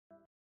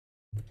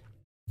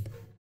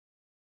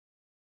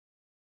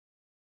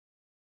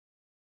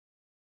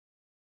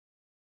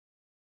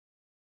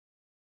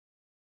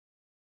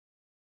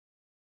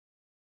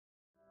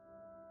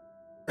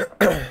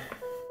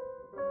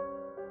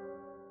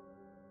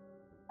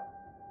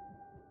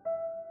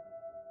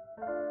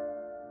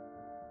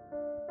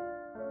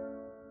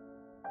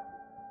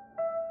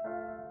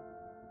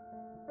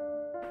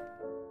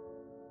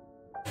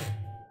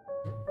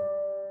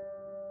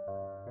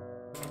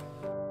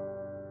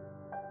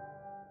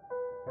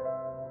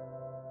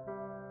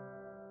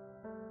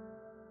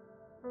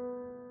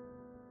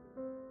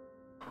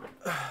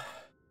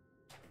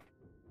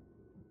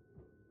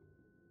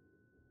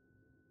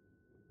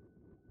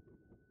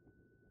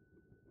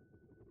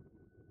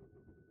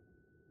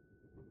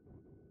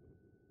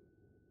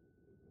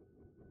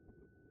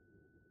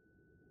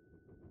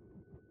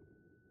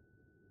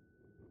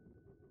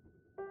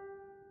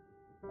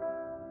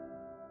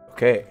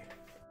Okay.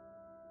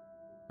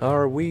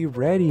 Are we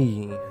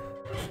ready?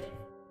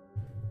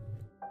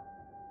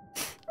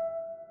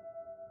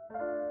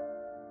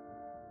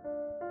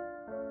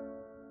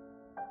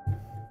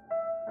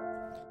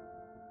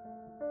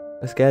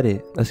 Let's get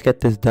it. Let's get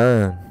this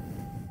done.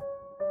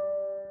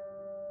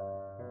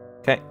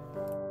 Okay.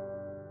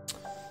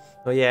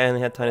 Oh yeah, I only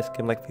had time to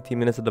skim like 15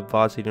 minutes of the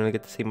VOD, so you don't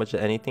get to see much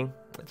of anything.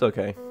 It's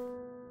okay.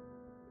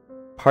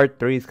 Part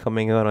 3 is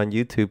coming out on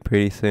YouTube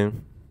pretty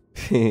soon.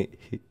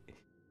 It's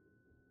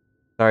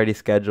already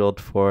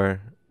scheduled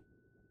for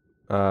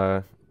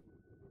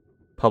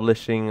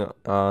publishing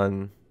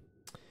on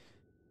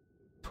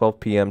 12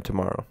 p.m.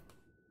 tomorrow.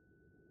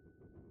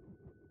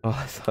 Oh,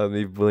 I saw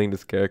me bullying the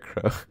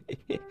scarecrow.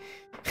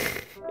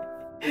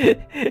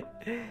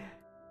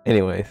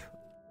 Anyways,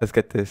 let's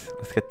get this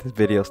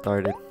video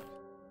started.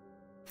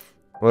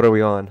 What are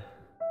we on?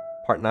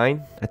 Part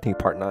 9? I think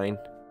part 9.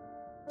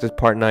 This is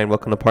part 9.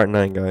 Welcome to part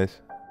 9, guys.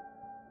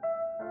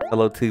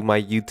 Hello to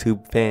my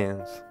YouTube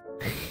fans.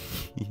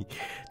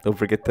 Don't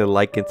forget to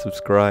like and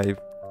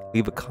subscribe.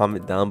 Leave a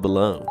comment down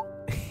below.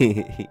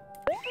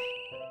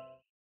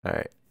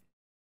 Alright.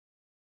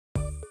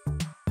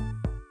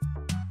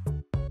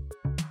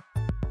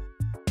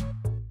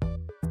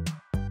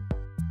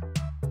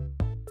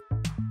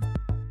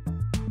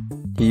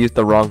 You used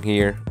the wrong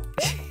here.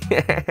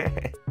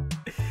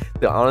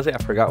 Dude, honestly, I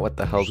forgot what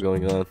the hell's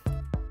going on.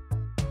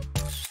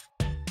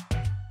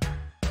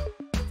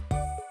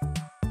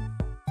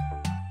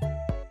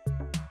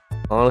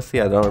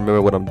 Honestly, I don't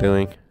remember what I'm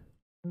doing.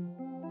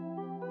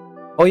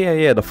 Oh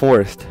yeah, the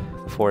forest.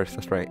 The forest,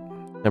 that's right.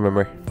 I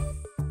remember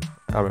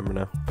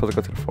now. Supposed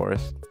to go to the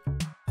forest.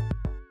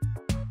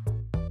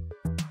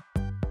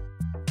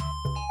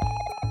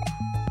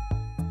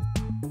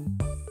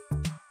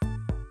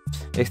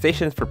 A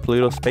station is for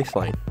Pluto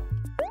spaceline.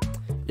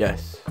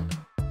 Yes.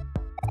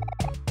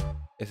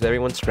 Is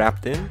everyone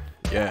strapped in?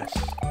 Yes.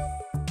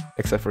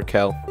 Except for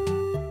Kel.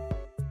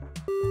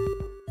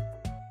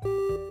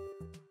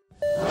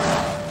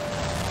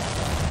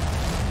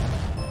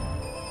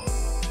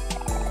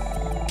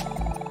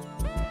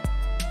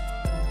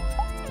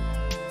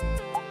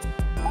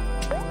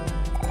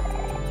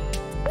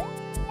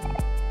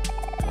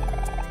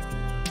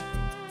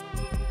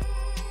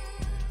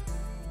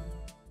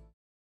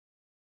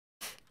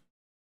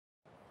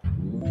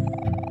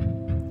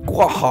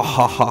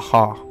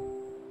 Ha.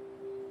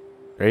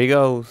 There he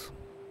goes.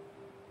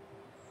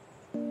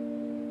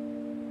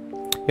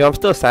 Yo, I'm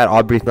still sad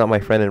Aubrey's not my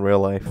friend in real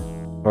life.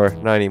 Or,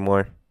 not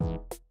anymore.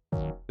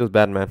 Feels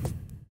bad, man.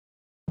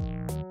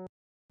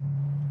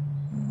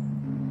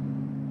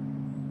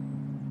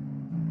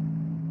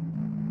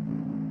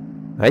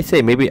 I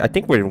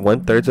think we're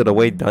 1/3 of the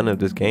way done of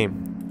this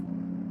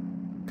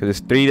game. Because there's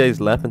 3 days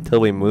left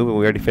until we move and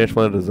we already finished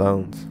one of the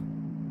zones.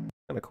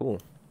 Kinda cool.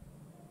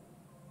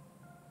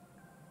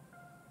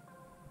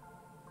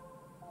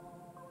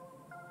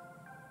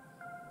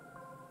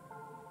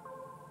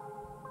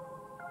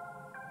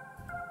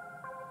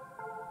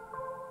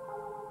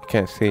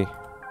 Can't see.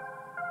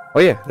 Oh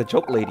yeah, the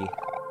joke lady.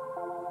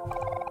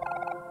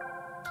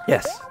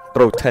 Yes.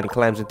 Throw 10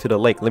 clams into the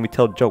lake. Let me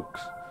tell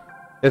jokes.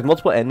 There's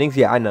multiple endings.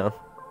 Yeah, I know.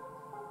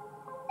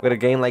 With a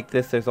game like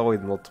this, there's always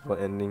multiple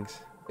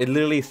endings. It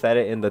literally said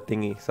it in the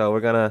thingy, so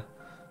we're gonna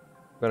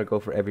go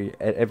for every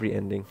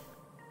ending.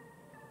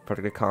 For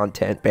the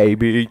content,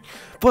 baby.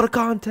 For the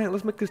content,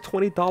 let's make this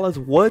 $20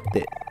 worth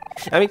it.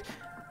 I mean,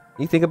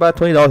 you think about it,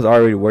 $20 is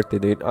already worth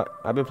it, dude.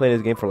 I've been playing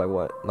this game for like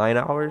what, 9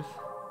 hours?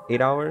 8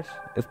 hours?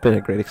 It's been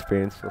a great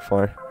experience so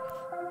far.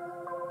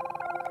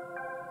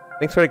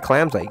 Thanks for the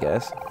clams, I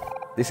guess.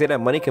 They say that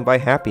money can buy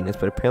happiness,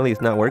 but apparently it's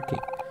not working.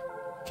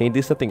 Can you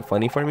do something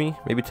funny for me?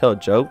 Maybe tell a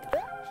joke?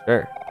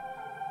 Sure.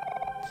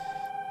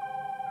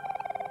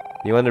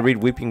 You want to read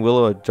Weeping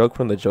Willow a joke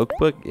from the joke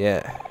book?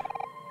 Yeah.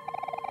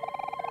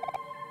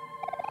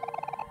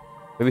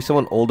 Maybe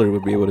someone older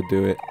would be able to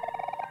do it.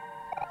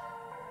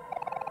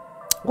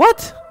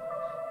 What?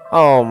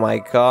 Oh my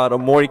god,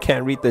 Omori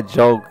can't read the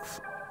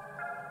jokes.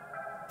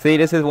 See,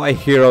 this is why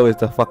Hero is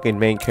the fucking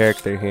main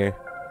character here.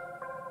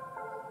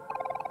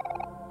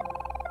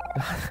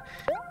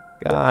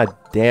 God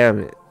damn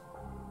it.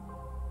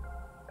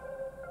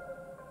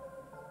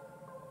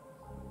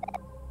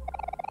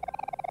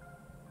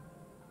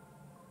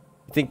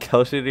 You think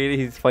Kel should read it?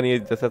 He's funny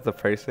just as a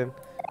person.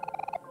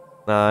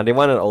 Nah, they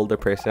want an older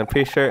person. I'm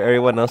pretty sure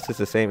everyone else is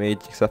the same age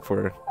except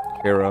for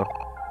Hero.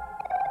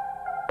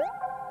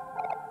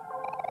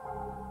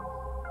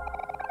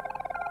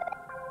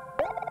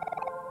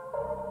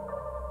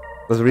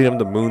 Let's read him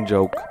the moon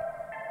joke.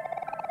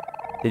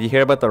 Did you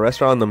hear about the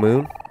restaurant on the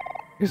moon?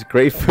 It's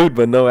great food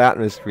but no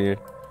atmosphere.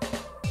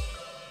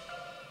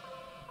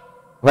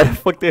 Why the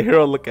fuck did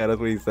Hero look at us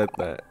when he said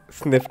that?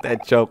 Sniff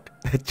that joke.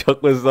 That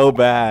joke was so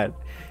bad.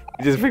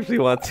 It just makes me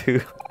want to.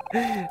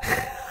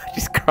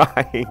 She's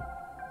crying.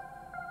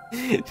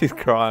 She's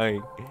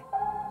crying.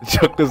 The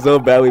joke was so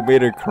bad we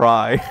made her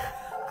cry.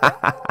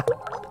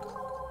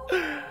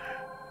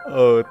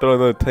 Oh, throw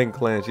another 10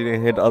 clans. She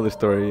didn't hear the other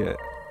story yet.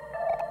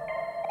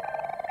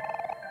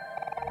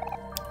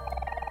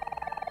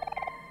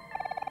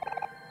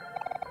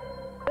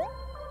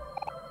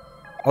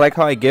 I like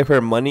how I give her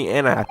money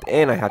and I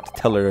have to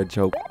tell her a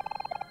joke.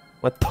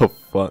 What the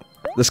fuck?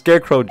 The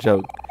scarecrow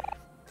joke.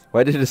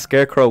 Why did the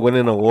scarecrow win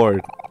an award?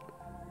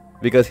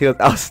 Because he was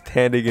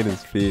outstanding in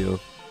his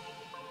field.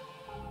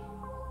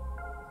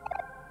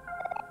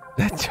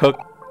 That joke.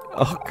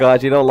 Oh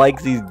god, you don't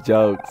like these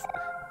jokes.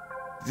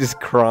 Just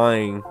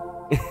crying.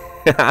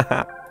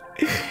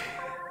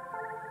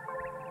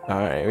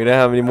 Alright, we don't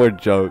have any more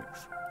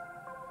jokes.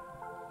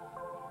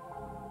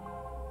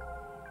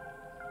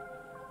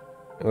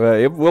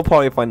 Well, we'll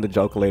probably find the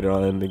joke later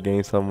on in the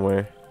game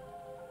somewhere.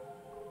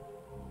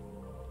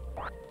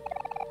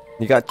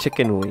 You got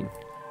chicken wing.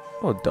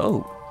 Oh,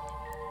 dope.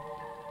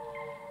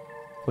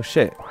 Oh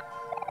shit.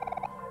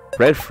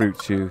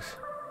 Breadfruit juice.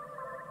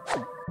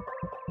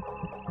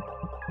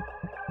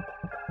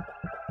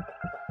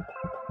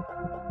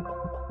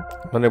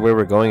 Wonder where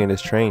we're going in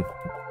this train.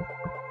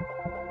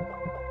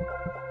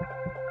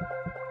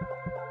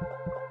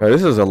 Oh,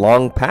 this is a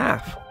long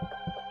path.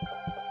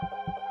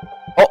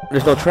 Oh,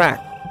 there's no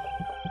track.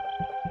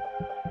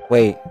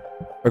 Wait,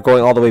 we're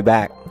going all the way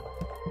back.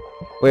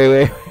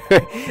 Wait.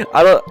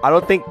 I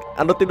don't think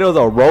there was a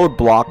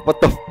roadblock.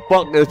 What the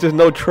fuck? There's just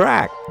no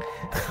track.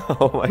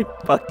 Oh my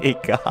fucking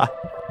god.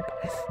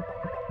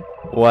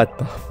 What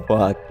the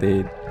fuck,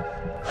 dude?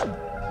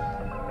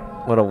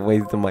 What a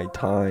waste of my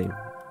time.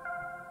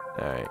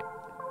 Alright.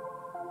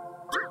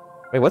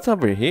 Wait, what's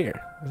over here?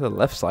 There's a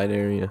left side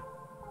area.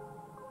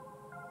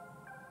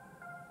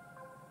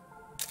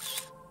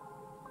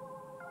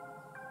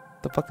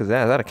 What the fuck is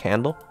that? Is that a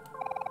candle?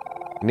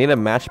 I need a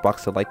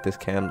matchbox to light this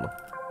candle.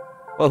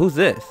 Well, who's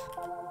this?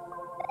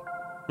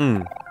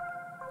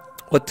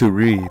 What to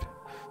read?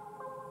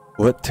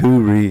 What to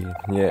read?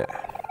 Yeah.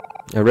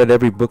 I read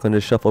every book on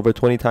this shelf over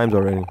 20 times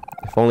already.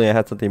 If only I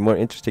had something more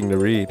interesting to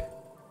read.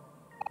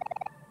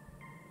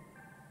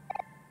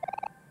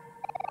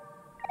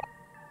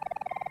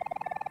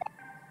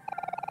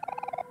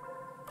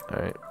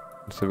 Alright.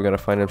 So we gotta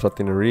find him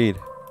something to read.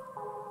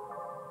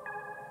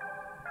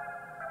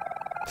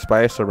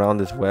 Spiders surround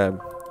this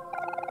web.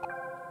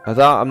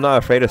 I'm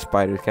not afraid of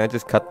spiders. Can I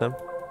just cut them?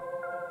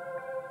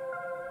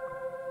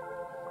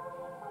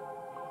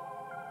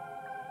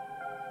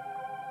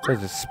 What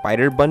is this,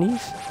 spider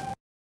bunnies?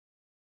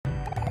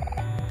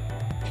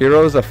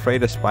 Hero's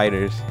afraid of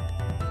spiders.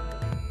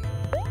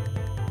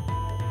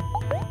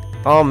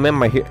 Oh man,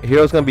 my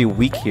hero's gonna be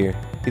weak here.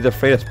 He's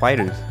afraid of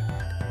spiders.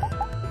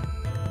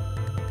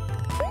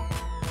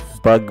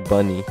 Bug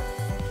Bunny. Is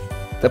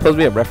that supposed to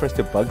be a reference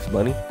to Bugs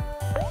Bunny?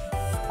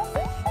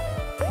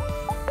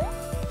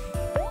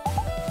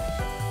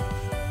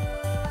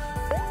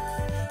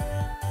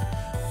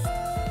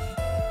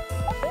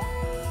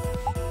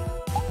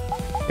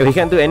 Yo, he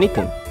can't do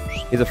anything.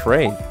 He's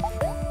afraid.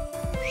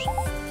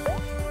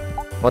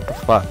 What the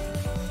fuck?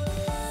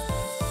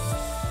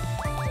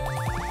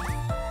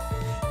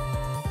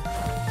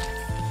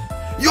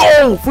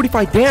 Yo!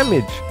 45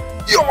 damage!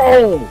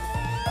 Yo!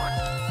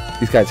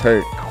 These guys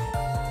hurt.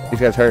 These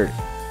guys hurt.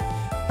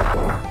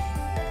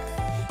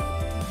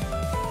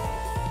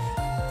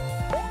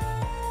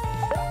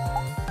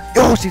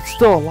 Yo, she's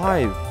still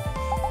alive.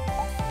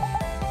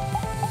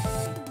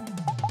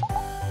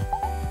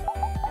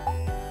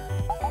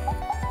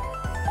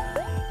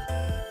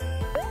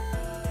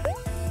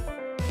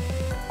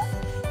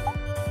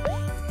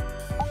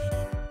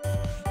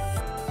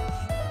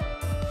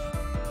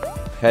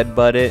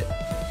 Headbutt it.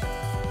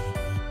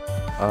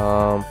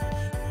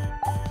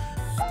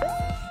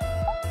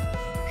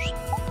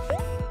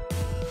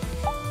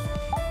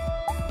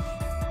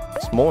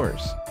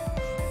 S'mores.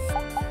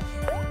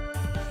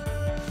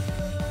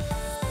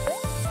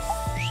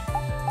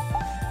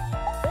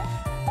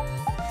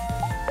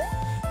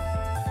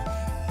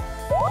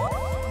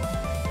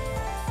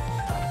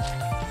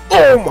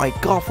 Oh my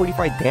god,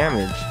 45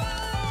 damage.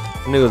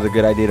 I knew it was a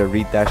good idea to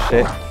read that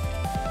shit.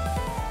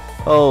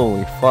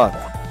 Holy fuck.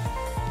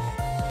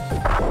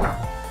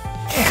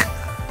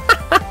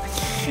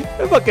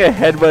 That fucking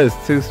headbutt is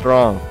too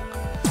strong.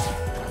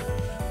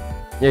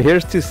 Yeah,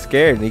 here's too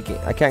scared.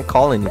 I can't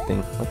call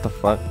anything. What the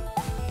fuck?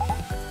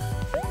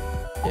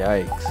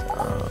 Yikes.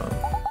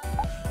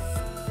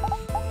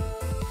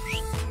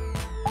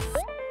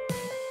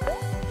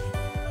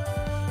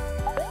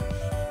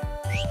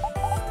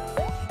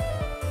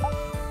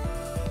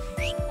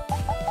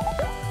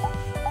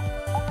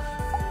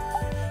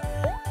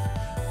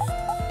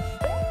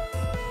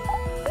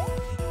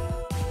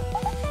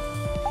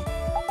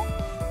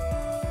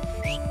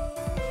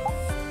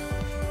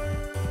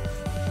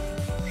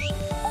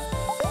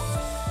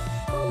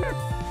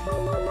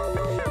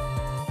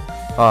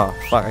 Oh,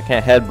 fuck, I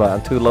can't headbutt.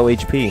 I'm too low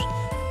HP.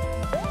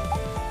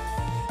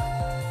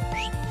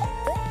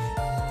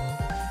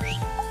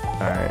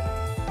 Alright.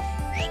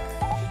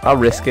 I'll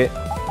risk it.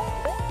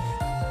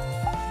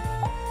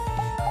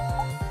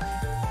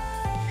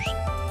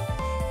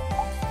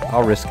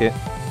 I'll risk it.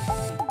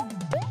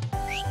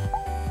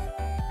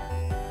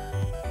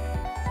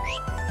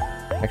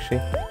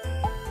 Actually.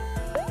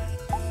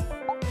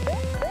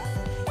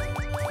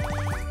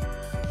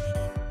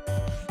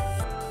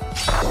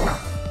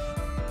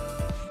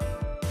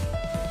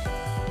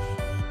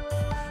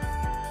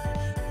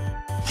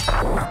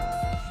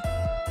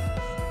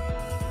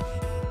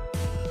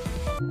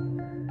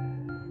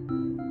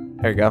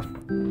 There you go.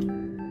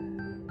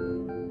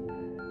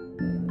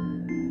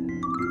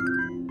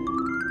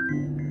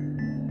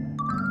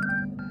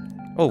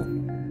 Oh.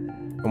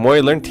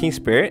 Omori learned Team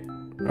Spirit?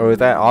 Or was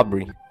that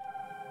Aubrey?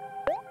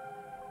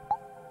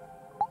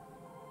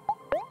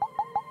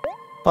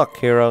 Fuck,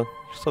 Hero.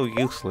 You're so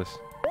useless.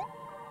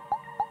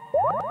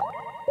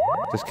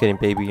 Just kidding,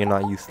 baby. You're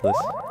not useless.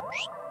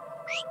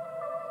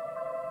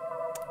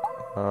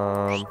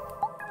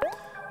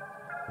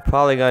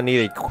 Probably gonna need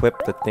to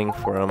equip the thing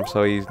for him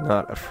so he's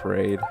not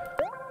afraid.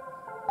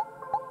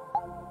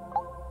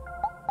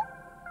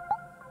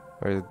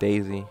 Where's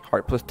Daisy?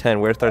 Heart plus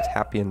 10. Where starts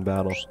happy in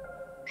battle?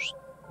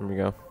 Here we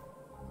go.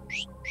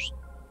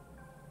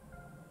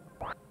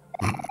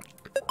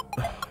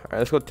 Alright,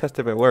 let's go test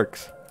if it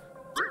works.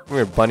 Come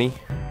here, bunny.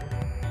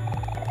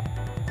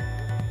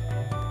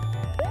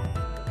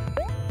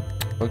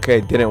 Okay,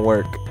 didn't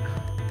work.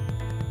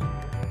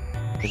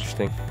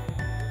 Interesting.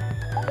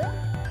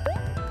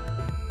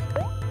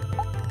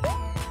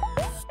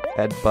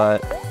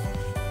 Headbutt.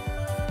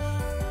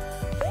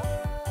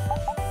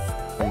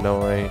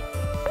 Annoy.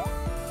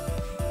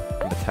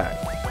 And attack.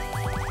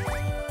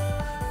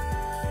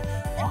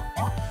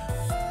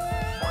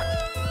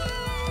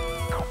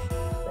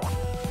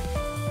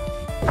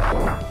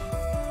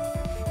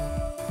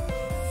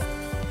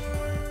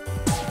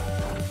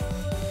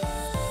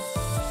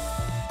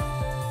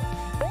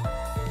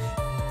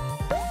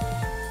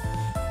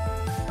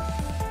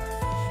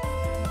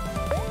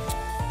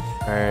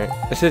 Alright,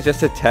 this is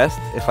just a test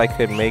if I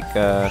could make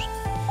how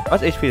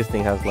much HP this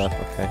thing has left,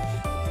 okay.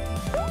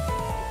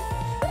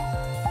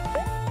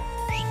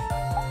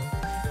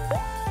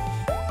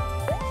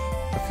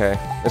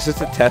 Okay, this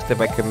is a test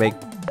if I could make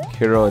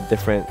Hero a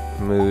different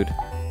mood.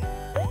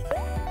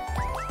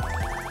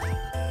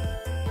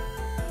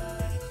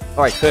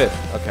 Oh, I could,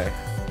 okay.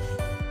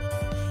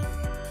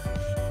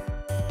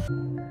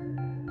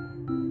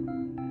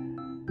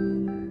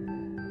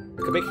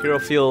 I could make Hero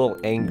feel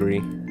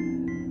angry.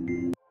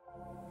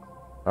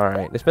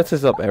 Alright, this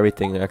messes up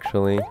everything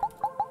actually.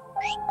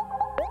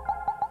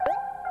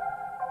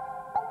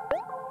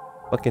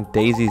 Fucking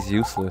Daisy's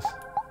useless.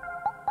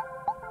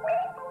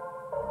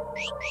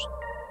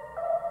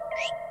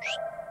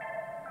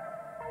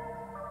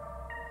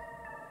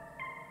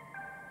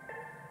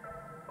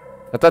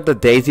 I thought the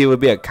Daisy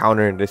would be a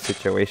counter in this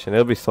situation.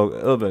 It would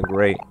have been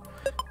great.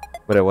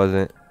 But it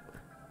wasn't.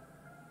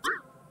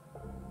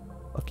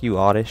 Fuck you,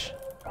 Oddish.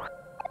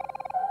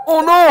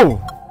 Oh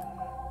no!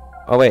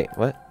 Oh wait,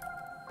 what?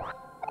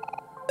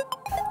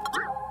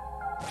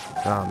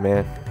 Oh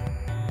man.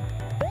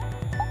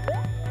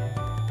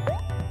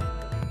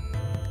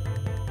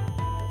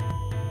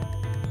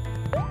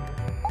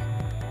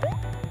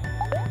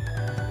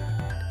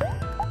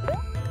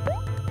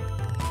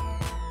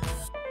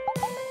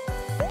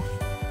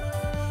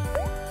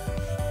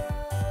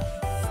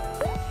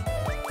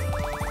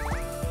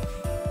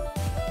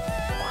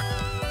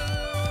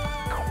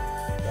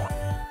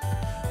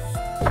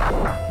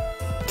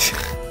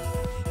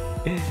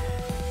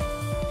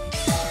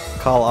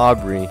 Call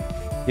Aubrey.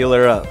 Heal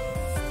her up.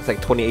 It's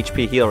like 20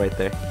 HP heal right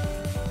there.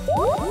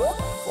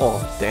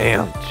 Oh,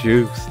 damn.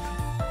 Juiced.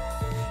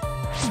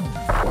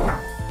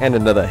 And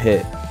another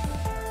hit.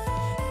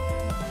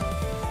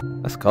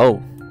 Let's go.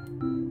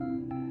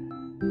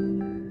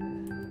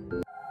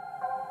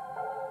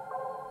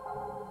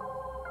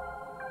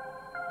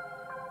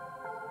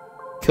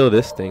 Kill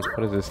this thing.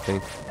 What is this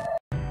thing?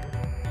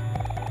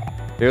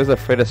 Hero's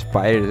afraid of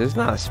spiders. It's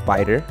not a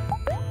spider.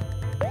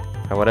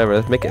 Or whatever.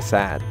 Let's make it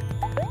sad.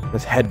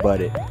 Let's headbutt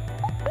it.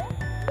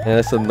 And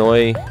let's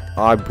annoy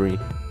Aubrey.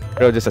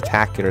 Or just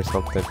attack it or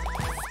something.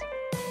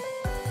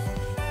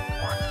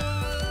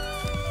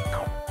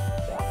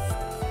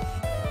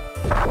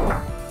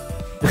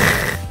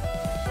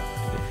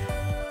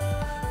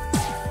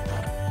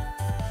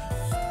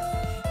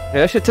 Yeah,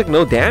 that shit took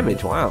no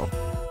damage. Wow.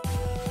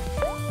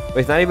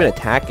 Wait, it's not even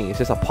attacking. It's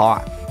just a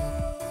pot.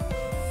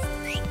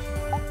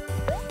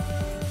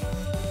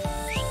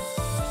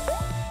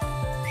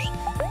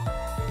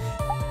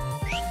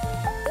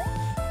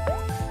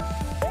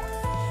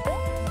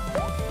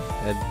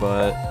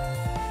 Headbutt.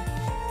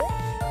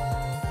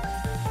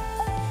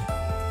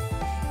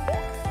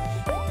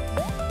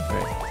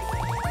 Right.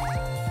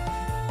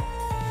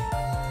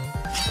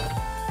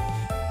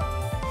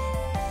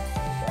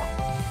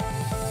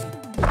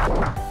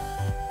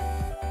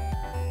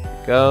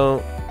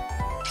 Go.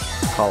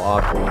 call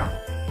Aubrey.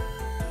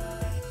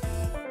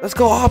 Let's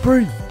go,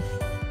 Aubrey!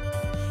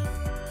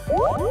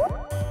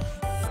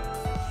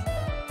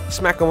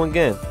 Smack him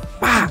again.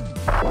 Ah!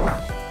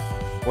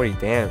 40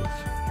 damage.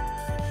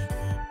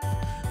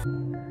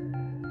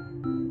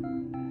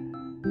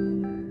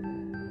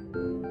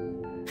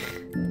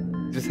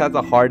 Just has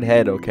a hard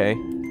head, okay?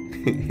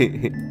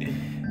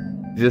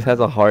 Just has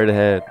a hard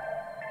head.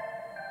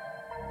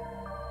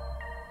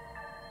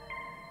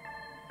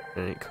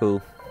 Alright,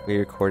 cool. We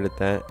recorded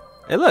that.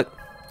 Hey, look!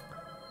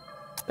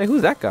 Hey,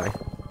 who's that guy?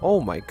 Oh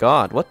my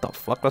god, what the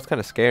fuck? That's kind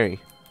of scary.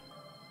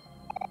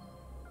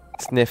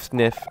 Sniff,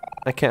 sniff.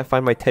 I can't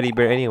find my teddy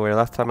bear anywhere.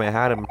 Last time I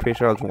had him, I'm pretty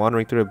sure I was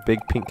wandering through a big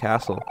pink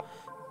castle.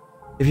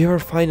 If you ever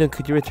find him,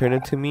 could you return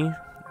him to me?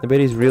 I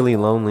bet he's really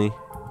lonely.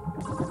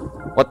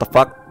 What the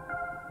fuck?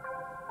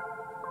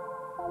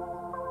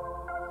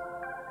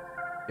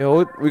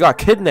 Yo, we got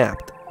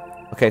kidnapped.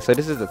 Okay, so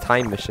this is a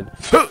time mission.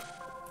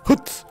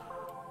 Hoots!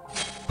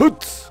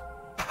 Hoots!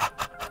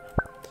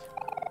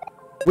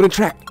 Wooden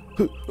track!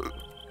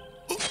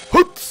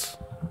 Hoots!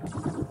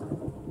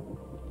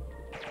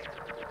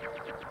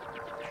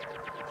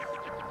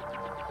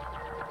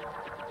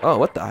 Oh,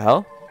 what the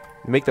hell?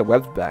 Make the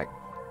webs back.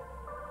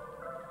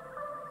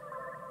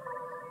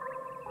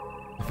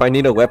 If I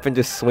need a weapon,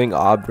 just swing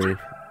Aubrey.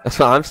 That's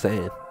what I'm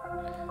saying.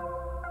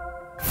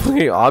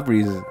 Fucking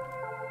Aubrey's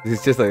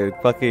is just a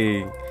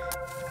fucking...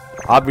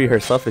 Aubrey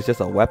herself is just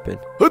a weapon.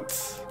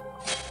 Hoots!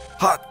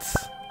 Hots!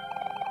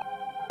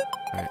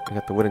 Alright, we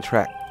got the wooden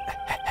track.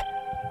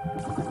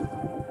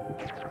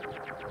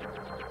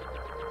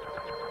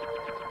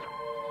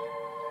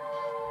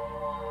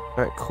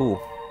 Alright, cool.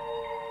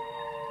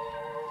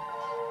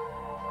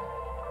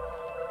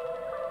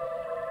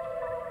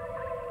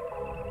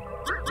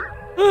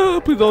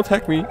 Please don't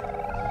attack me.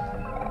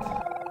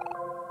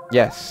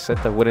 Yes,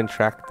 set the wooden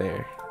track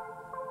there.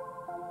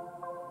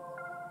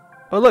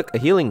 Oh look, a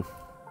healing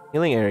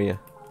area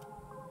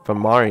from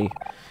Mari.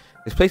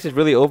 This place is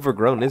really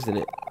overgrown, isn't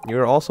it?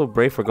 You're also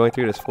brave for going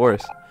through this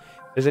forest.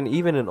 There's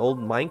even an old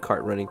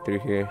minecart running through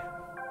here.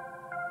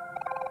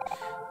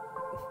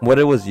 What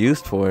it was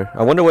used for?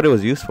 I wonder what it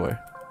was used for.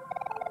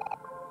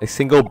 A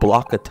single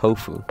block of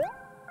tofu.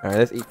 Alright,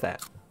 let's eat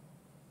that.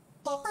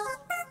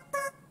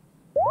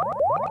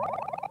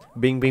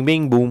 Bing, bing,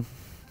 bing, boom.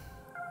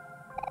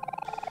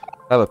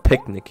 I have a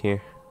picnic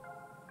here.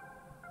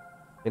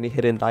 Any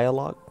hidden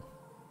dialogue?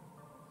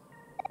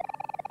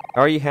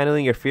 How are you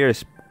handling your fear of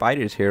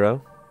spiders,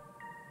 hero?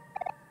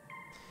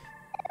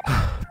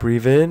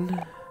 Breathe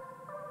in.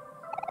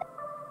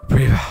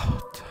 Breathe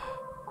out.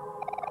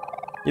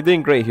 You're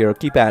doing great, hero.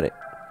 Keep at it.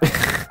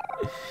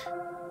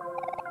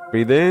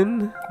 Breathe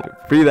in.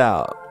 Breathe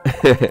out.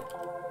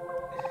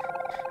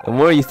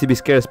 Omori used to be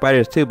scared of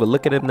spiders too, but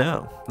look at him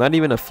now. Not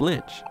even a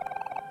flinch.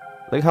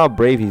 Look how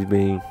brave he's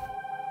being.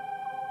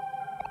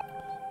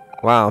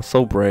 Wow,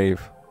 so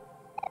brave.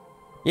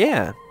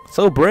 Yeah,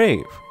 so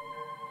brave.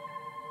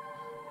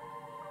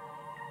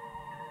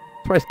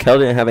 Surprised Kel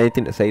didn't have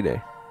anything to say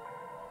there.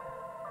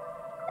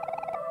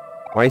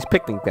 Why is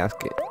picnic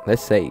basket?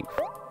 Let's save.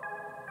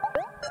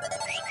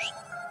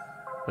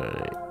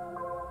 Alright.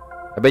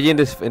 I bet you in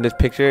this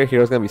picture,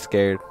 Hero's gonna be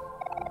scared.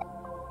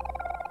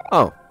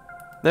 Oh,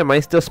 never mind.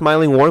 He's still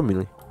smiling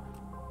warmly.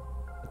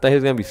 I thought he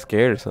was gonna be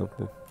scared or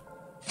something.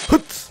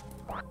 Hoots!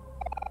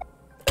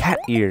 Cat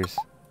ears.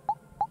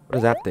 What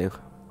does that do?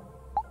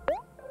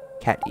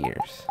 Cat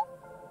ears.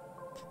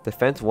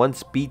 Defense 1,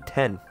 speed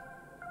 10.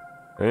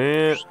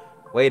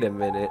 Wait a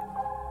minute.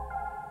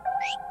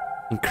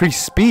 Increase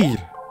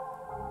speed.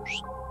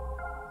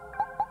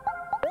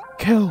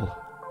 Kill.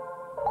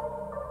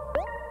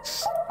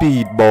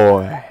 Speed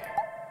boy.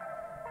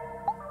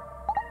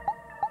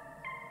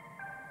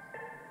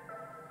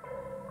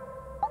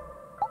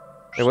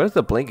 Hey, what does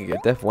the blanket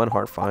get? Def 1,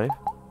 heart 5?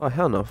 Oh,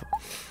 hell no.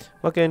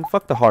 Fucking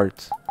fuck the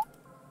hearts.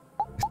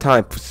 It's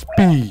time for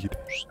speed.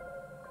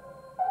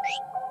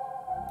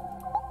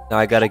 Now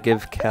I gotta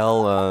give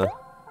Kel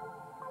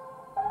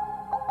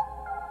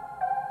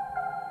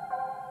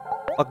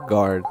fuck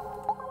guard.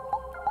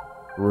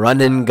 Run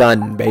and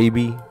gun,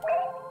 baby.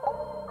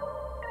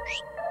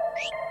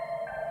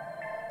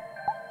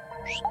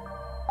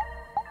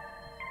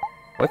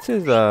 What's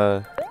his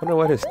I wonder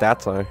what his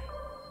stats are.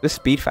 This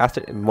speed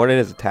faster more than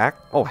his attack?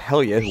 Oh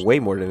hell yeah, it's way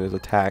more than his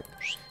attack.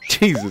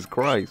 Jesus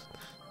Christ.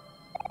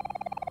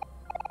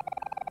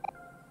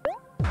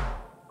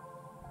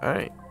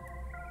 Alright.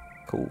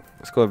 Cool.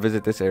 Let's go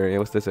visit this area.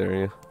 What's this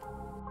area?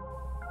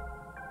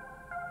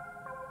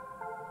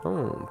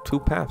 Oh, 2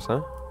 paths,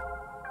 huh?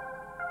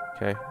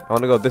 Okay. I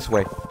wanna go this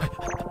way.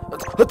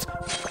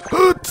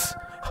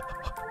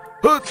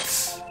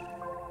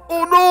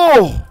 Oh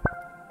no!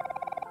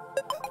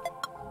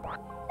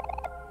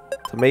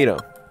 Tomato.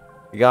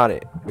 We got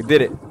it. We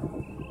did it.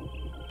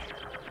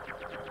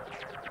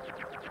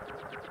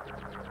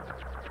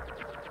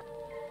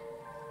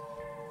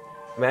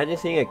 Imagine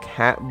seeing a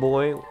cat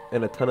boy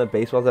and a ton of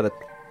baseballs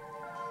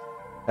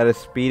at a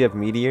speed of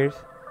meteors.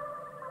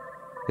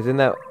 Isn't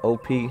that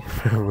OP? you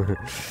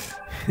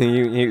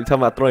talking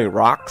about throwing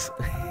rocks?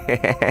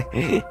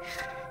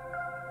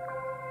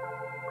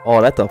 Oh,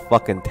 that's a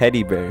fucking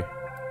teddy bear.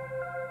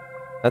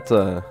 That's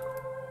a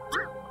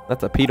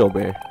pedo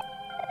bear.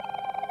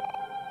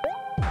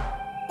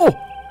 Oh.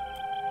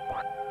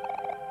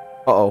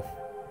 Uh-oh.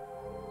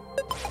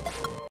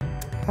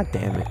 God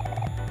damn it.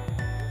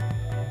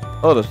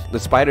 Oh, the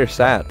spider's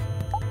sad.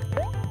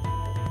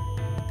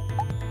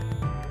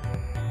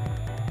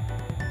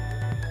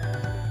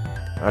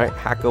 Alright,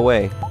 hack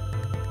away.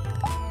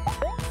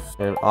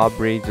 And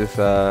Aubrey just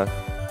let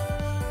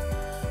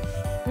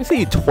me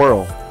see you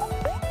twirl.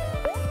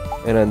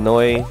 And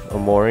annoy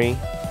Omori.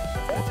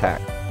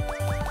 Attack.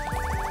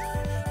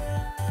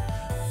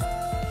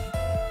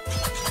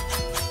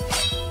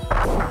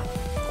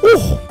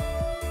 Ooh!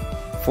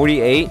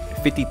 48,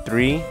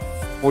 53,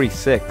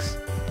 46.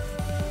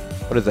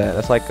 What is that?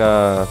 That's like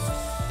I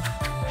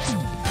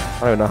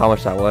don't even know how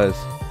much that was.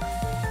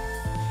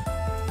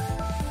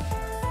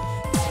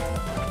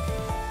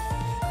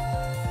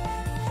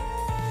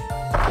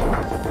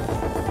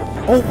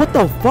 Oh, what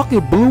the fuck?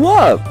 It blew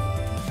up!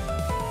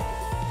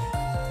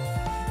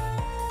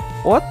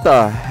 What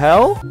the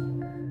hell?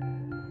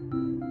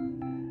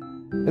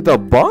 It's a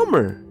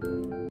bomber.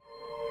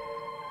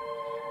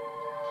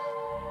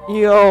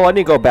 Yo, I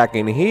need to go back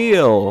and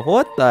heal.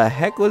 What the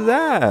heck was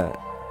that?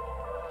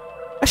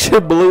 That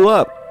shit blew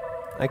up.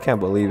 I can't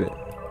believe it.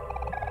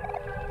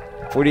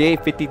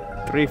 48,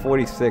 53,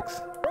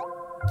 46.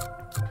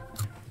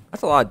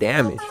 That's a lot of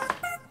damage.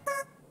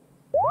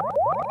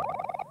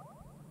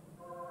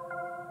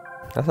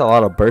 That's a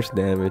lot of burst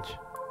damage.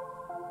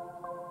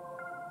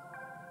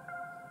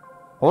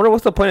 I wonder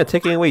what's the point of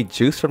taking away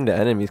juice from the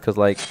enemies, because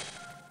like it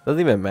doesn't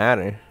even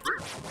matter.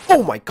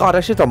 Oh my god,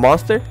 that shit's a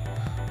monster?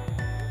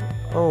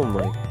 Oh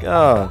my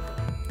god.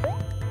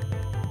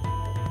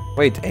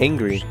 Wait, it's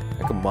angry.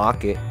 I could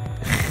mock it.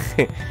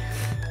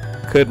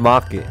 Could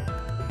mock it.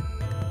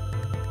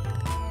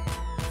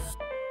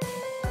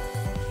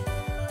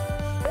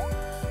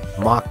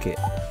 Mock it.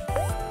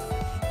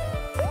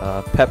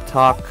 Pep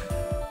talk.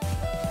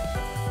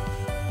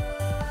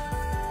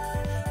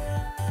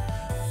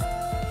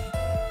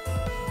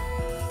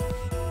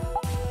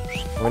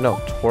 Oh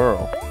no,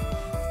 twirl.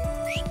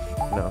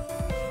 No.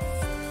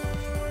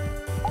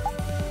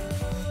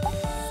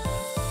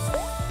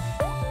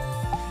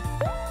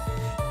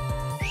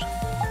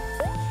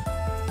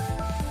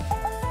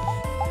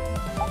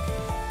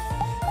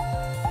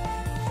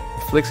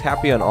 Flicks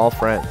happy on all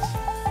friends.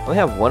 I only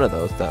have one of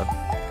those though.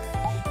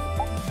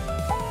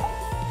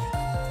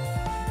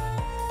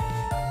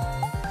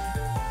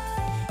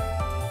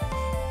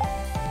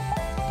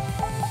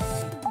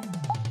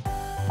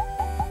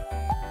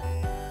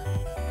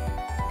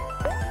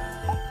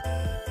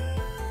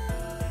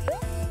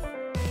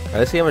 Alright,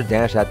 let's see how much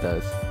damage that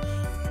does.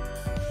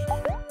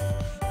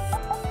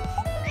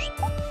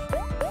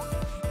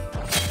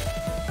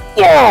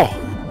 Oh!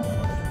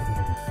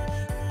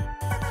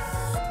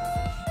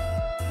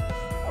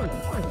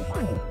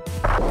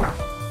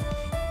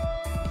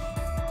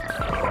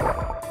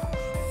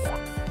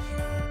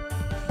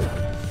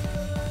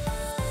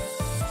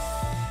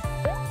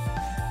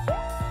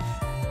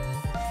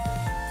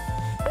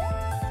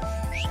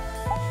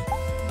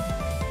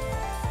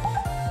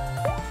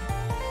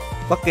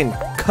 Fucking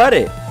cut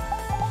it.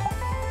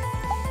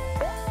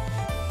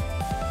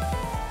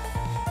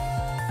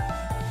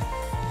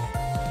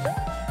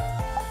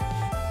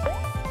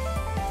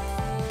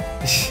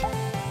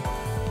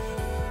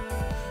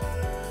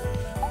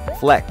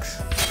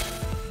 Flex.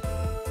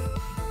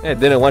 Yeah, it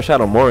didn't one shot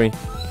Omori.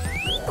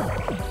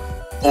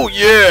 Oh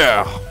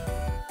yeah.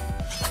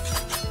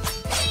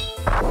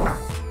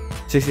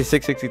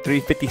 66, 63,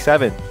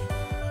 57.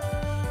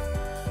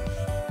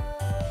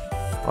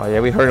 Oh yeah,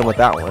 we heard him with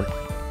that one.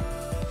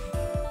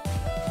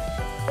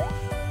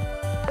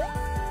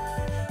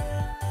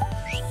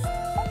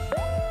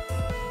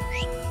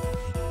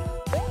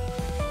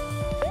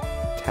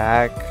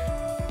 Attack.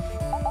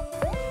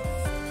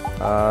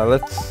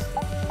 Let's.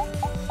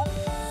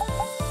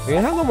 We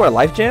have no more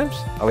life jams?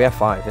 Oh, we have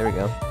 5. There we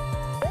go.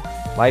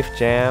 Life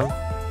jam.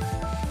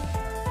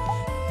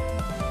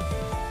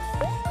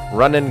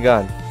 Run and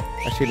gun.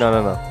 Actually,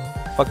 no.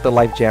 Fuck the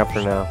life jam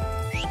for now.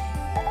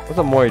 What's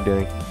Omori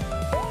doing?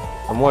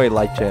 Omori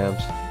life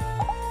jams.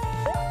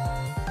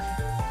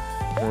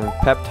 And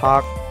pep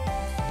talk.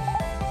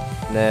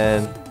 And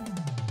then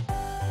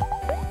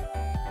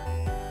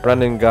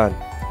run and gun.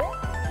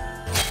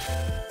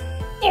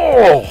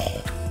 Oh!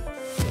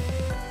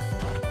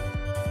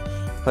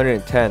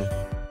 110.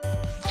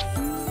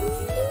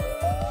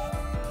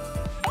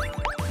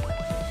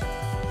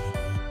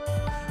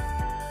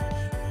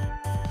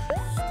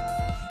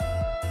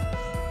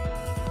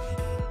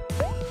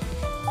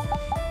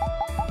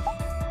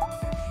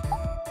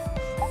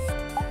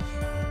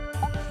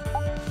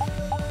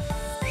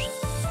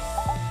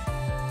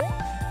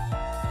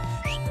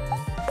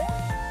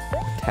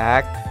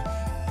 Attack.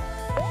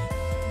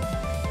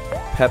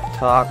 Pep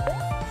talk.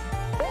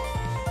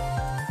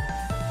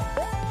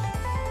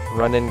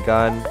 Run and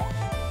gun.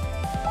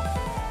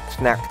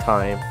 Snack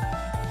time.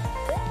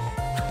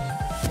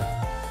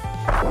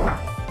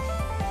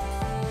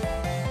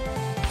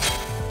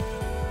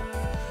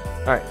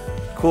 Alright,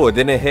 cool. It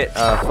didn't hit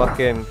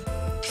fucking.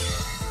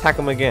 Attack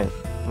him again.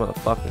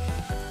 Motherfucker.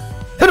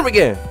 Hit him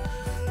again!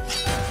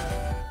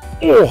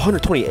 Oh,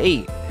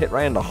 128. Hit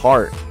right in the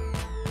heart.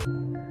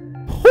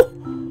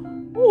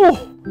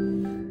 Oh.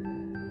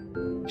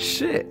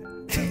 Shit.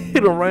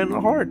 Hit him right in the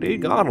heart,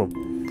 dude. Got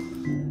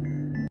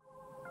him.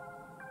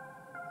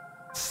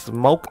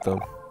 Smoked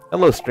him.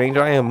 Hello,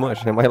 stranger. I am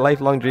Mush, and my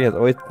lifelong dream has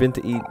always been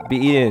to be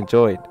eaten and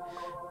enjoyed.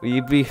 Will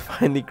you be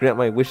finally grant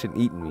my wish and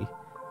eat me?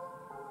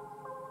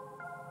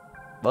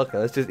 Okay,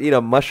 let's just eat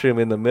a mushroom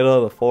in the middle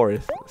of the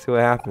forest. Let's see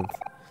what happens.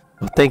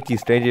 Well, thank you,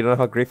 stranger. You don't know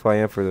how grateful I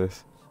am for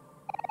this.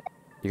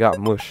 You got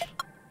mush.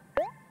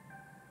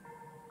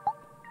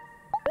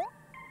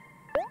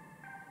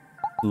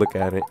 Look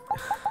at it.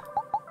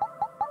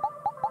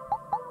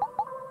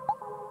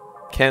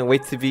 Can't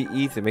wait to be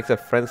eaten. It makes a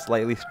friend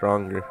slightly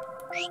stronger.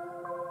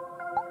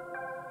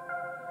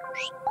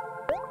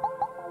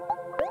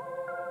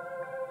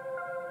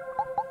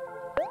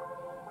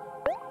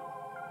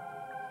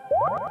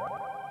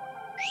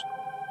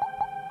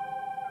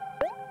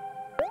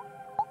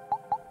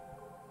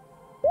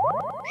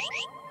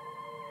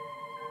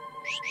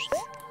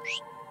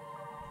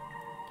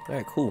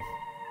 Alright, cool.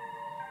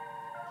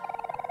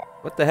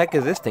 What the heck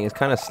is this thing? It's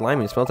kind of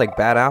slimy. It smells like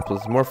bad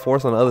apples. There's more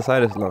force on the other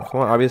side of this lump.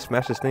 Come on, obviously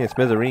smash this thing to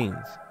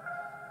smithereens.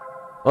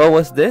 Oh,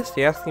 what's this?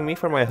 You asking me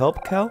for my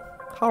help, Cal?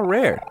 How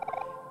rare.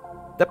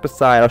 Step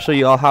aside. I'll show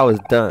you all how it's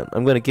done.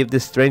 I'm going to give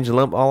this strange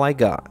lump all I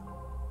got.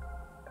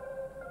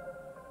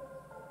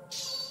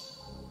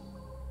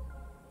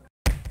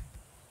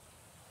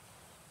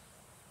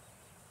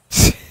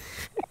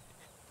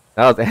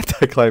 That was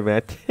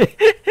anticlimactic.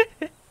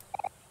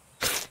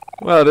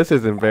 Well, this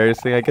is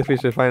embarrassing. I guess we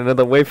should find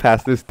another way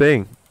past this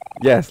thing.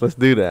 Yes, let's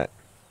do that.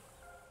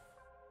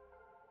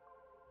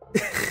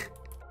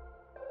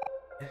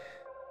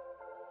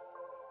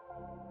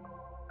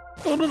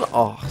 Oh, no, no.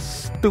 Oh,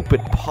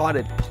 stupid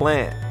potted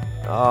plant.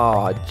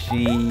 Oh,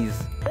 jeez.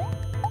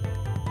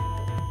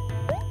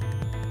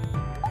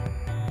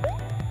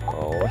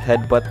 Oh,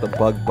 headbutt the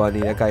bug bunny.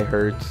 That guy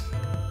hurts.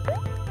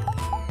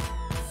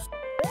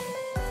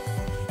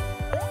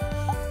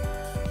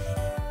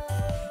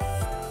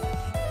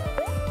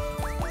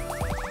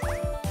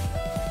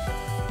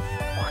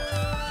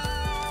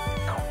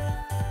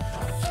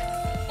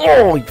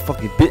 Oh, he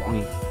fucking bit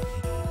me.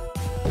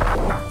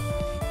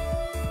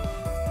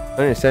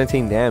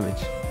 117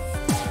 damage.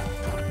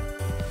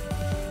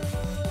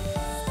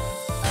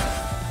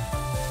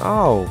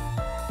 Oh.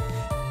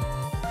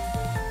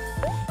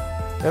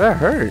 Yeah, that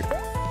hurt.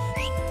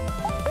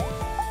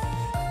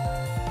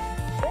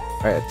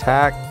 Alright,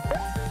 attack,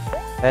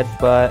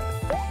 headbutt,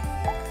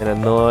 and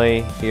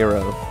annoy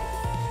hero.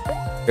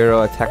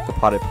 Hero attack the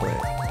potted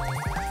plant.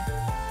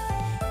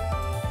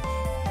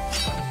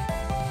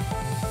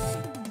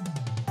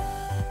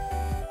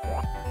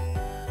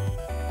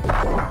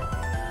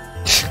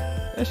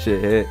 That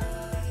shit hit.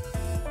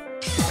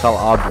 Call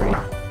Aubrey.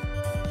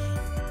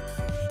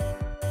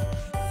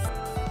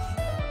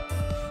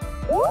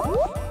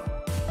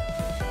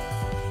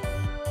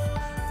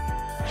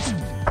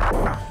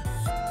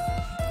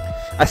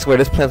 I swear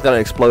this plant's gonna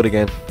explode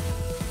again.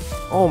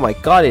 Oh my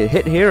god, it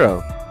hit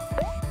hero.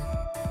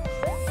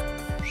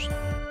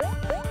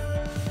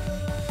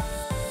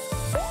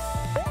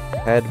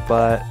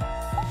 Headbutt.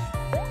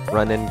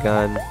 Run and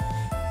gun.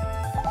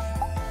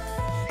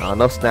 Oh,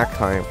 no snack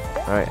time.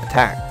 Alright,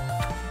 attack.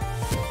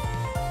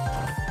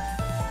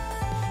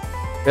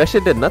 That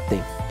shit did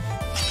nothing.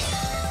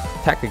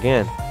 Attack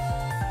again.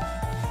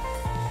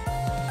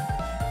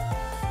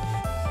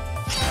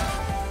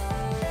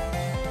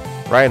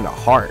 Right in the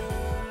heart.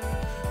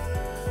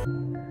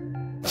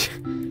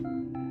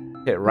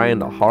 Hit right in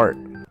the heart.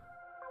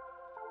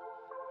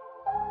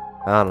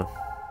 I don't know.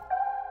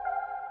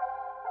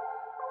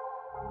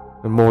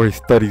 Omori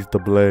studies the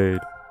blade.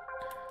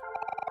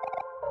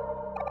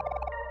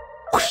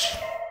 Whoosh.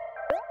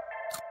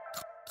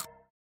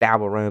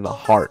 Stab right in the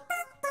heart.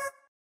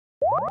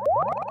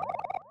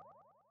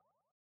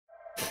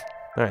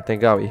 Alright,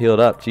 thank God we healed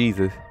up.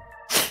 Jesus.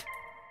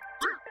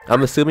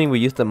 I'm assuming we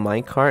used the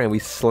minecart and we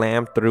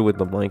slammed through with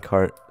the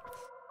minecart.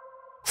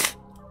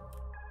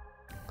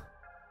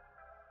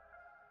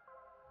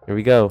 Here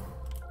we go.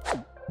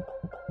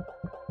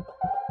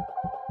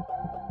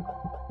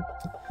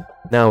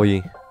 Now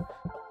we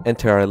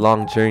enter our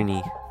long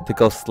journey to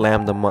go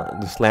slam the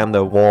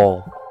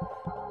wall.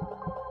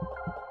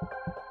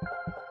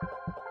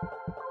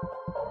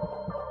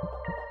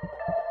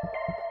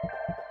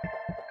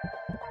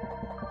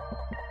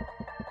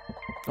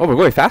 Oh, we're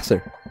going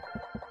faster.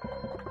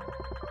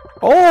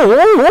 Oh,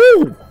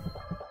 oh,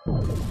 oh!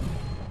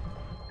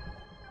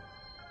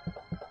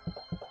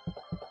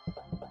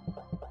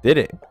 Did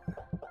it?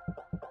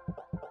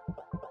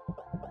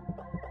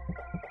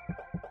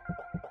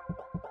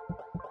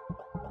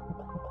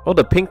 Oh,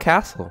 the pink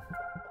castle.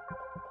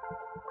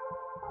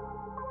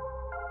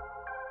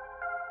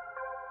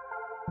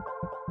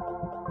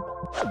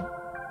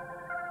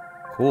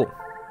 Cool.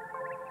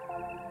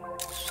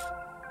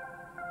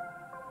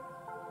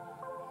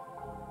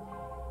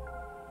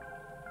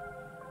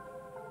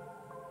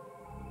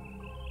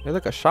 Hey,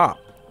 look, a shop.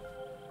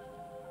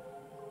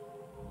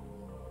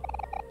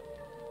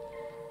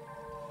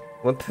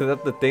 Is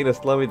that the thing to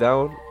slow me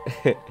down?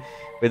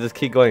 We just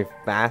keep going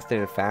faster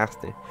and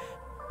faster.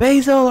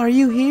 Basil, are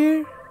you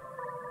here?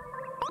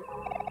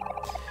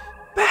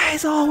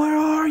 Basil, where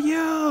are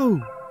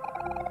you?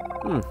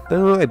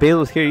 Doesn't look like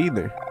Basil's here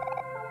either.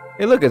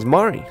 Hey, look, it's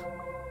Mari.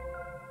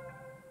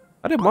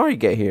 How did Mari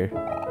get here?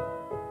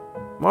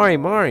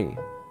 Mari.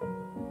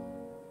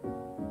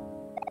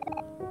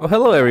 Oh,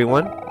 hello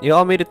everyone. You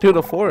all made it through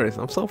the forest.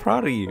 I'm so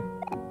proud of you.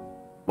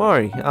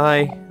 Mari,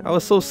 I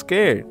was so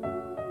scared.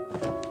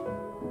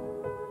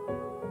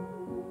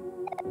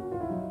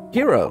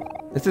 Hero,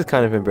 this is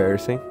kind of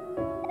embarrassing.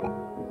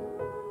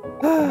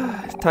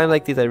 It's time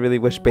like these I really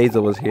wish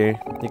Basil was here.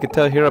 You could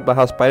tell Hero about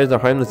how spiders are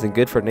harmless and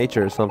good for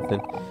nature or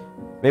something.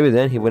 Maybe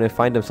then he wouldn't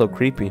find them so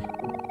creepy.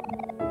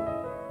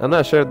 I'm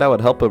not sure if that would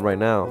help him right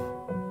now.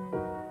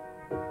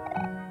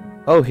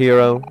 Oh,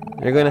 Hero,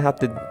 you're gonna have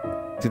to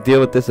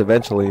deal with this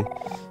eventually.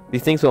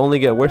 These things will only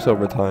get worse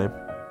over time.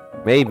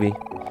 Maybe.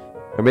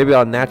 Or maybe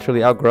I'll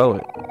naturally outgrow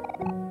it.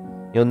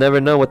 You'll never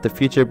know what the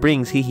future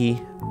brings, hee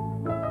hee.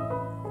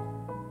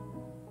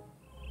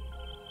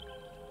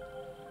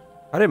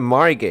 How did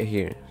Mari get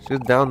here? She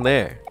was down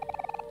there.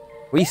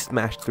 We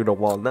smashed through the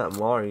wall, not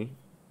Mari.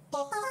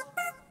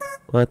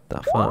 What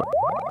the fuck?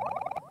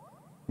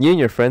 You and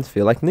your friends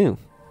feel like new.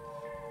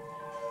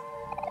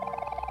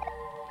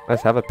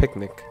 Let's have a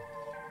picnic.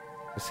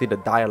 Let's see the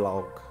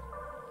dialogue.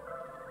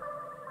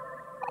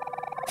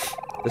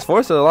 This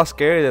forest is a lot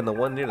scarier than the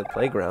one near the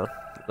playground.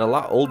 And a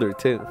lot older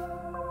too.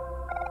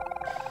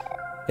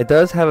 It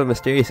does have a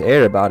mysterious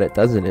air about it,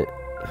 doesn't it?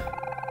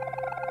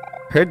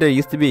 Heard there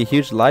used to be a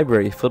huge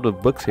library filled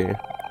with books here,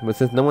 but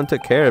since no one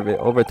took care of it,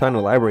 over time the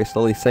library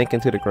slowly sank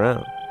into the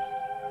ground.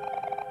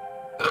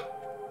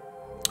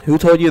 Who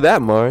told you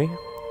that, Mari?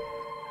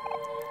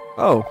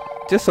 Oh,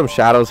 just some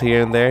shadows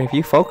here and there. If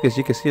you focus,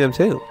 you can see them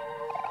too.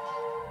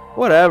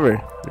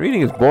 Whatever.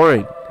 Reading is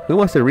boring. Who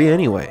wants to read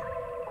anyway?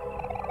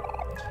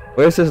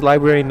 Where's this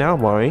library now,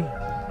 Mari?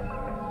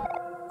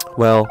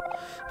 Well,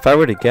 if I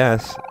were to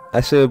guess,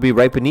 I say it would be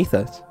right beneath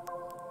us.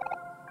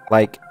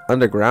 Like,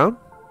 underground?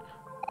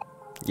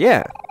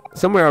 Yeah,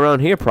 somewhere around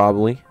here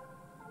probably.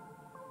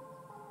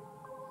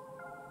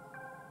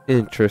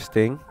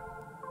 Interesting.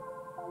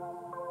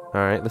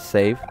 Alright, let's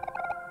save.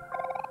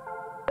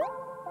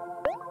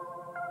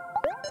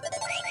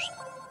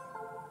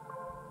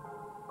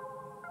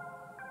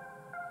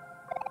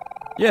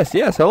 Yes,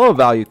 hello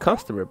value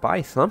customer,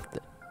 buy something.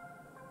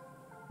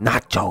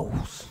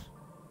 Nachos.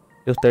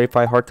 Deals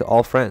 35 heart to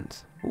all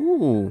friends.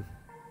 Ooh.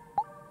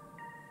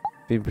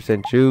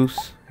 50%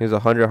 juice. Here's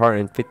 100 heart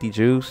and 50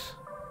 juice.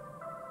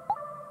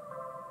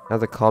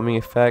 Has a calming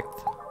effect.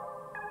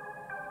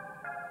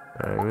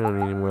 Alright, we don't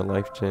need any more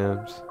life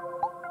gems.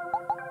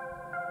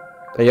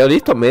 Hey, yo,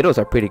 these tomatoes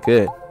are pretty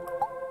good.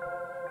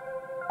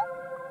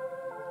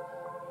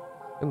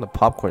 And the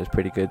popcorn is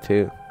pretty good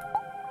too.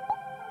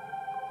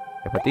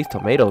 Yeah, but these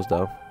tomatoes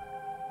though,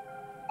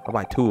 I'll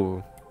buy 2 of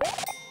them.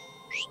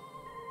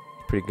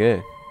 It's pretty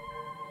good.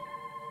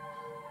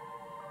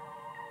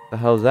 The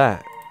hell's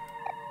that?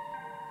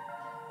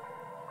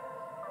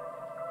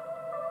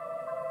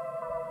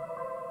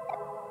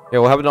 Yeah,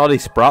 what happened to all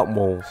these sprout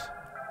moles?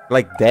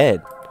 Like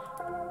dead.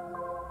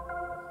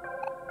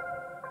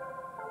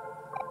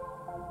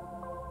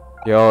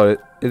 Yo,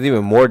 there's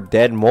even more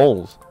dead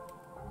moles.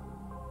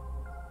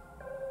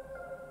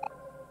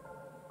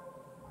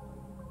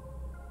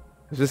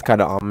 This is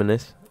kind of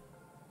ominous.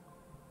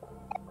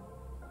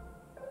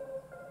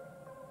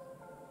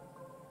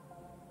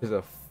 There's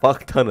a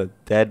fuck ton of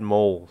dead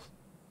moles.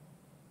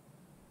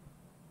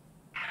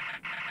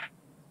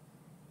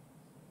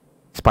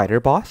 Spider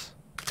boss?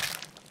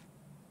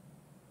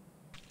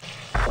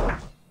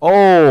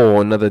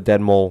 Oh, another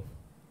dead mole.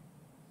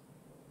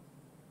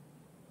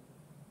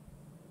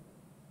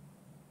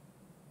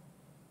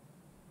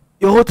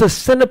 Yo, it's a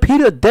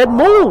centipede of dead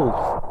moles.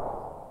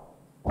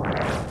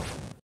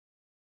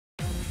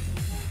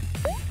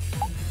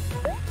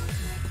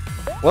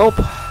 Well,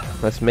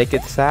 let's make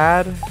it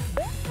sad.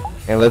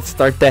 And let's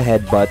start the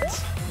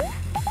headbutts.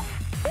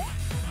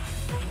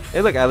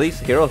 Hey, look, at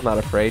least Hero's not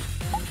afraid.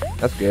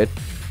 That's good.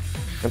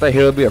 I thought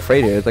Hero would be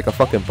afraid here. It's like a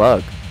fucking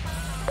bug.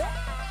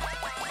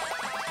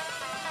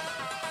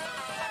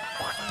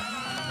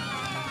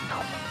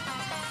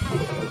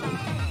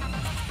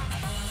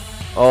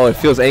 Oh, it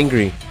feels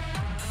angry.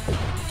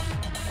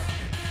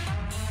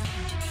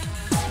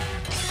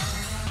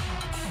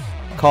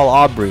 Call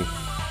Aubrey.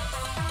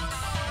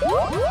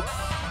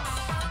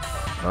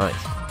 Nice.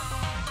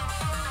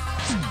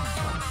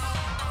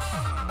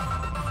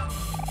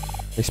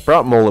 A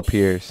sprout mole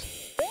appears.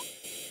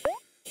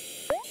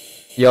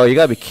 Yo, you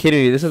gotta be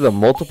kidding me. This is a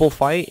multiple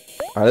fight?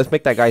 Alright, let's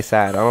make that guy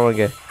sad. I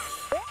don't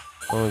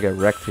wanna get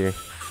wrecked here.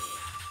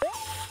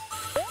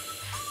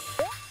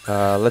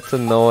 Let's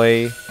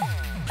annoy.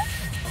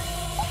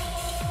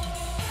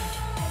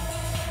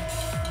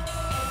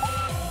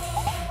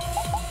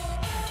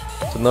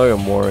 Let's annoy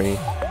Omori.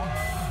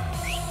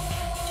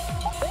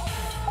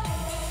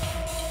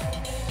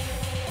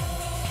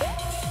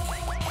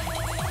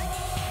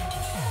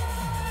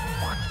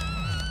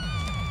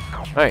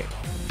 Alright.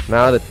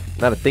 Now the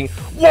thing.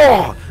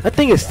 Whoa! That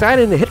thing is sad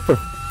and it hit for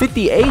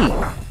 58.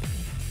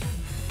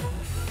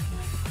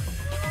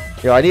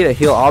 Yo, I need to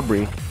heal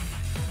Aubrey.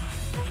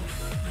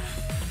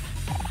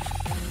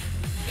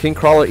 King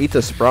Crawler eats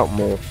a sprout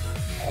mole.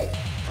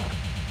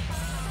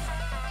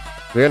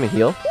 We're gonna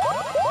heal?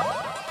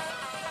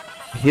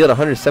 Healed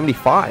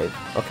 175.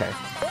 Okay.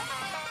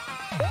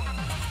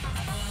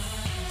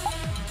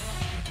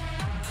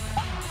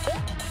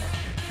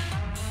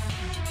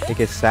 Make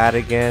it sad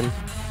again.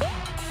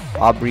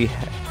 Aubrey.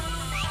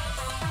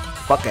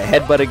 Fuck a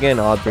headbutt again,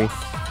 Aubrey.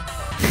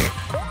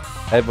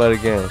 Headbutt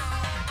again.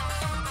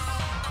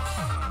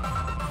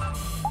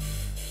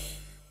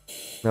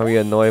 Now we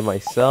annoy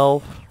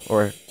myself.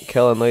 Or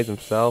Kel annoys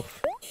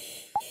himself.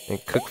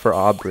 And cook for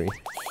Aubrey.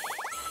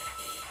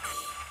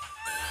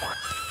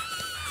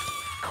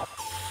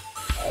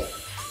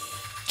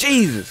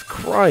 Jesus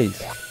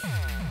Christ.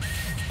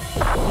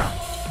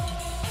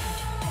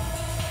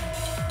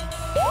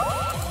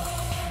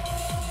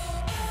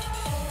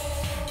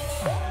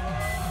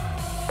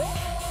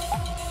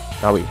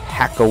 Now we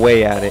hack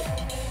away at it.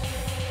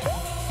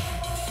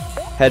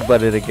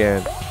 Headbutt it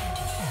again.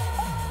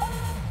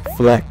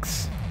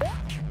 Flex.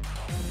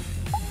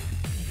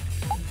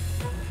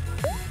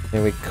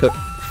 And we cook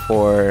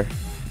for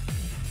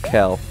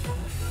Kel.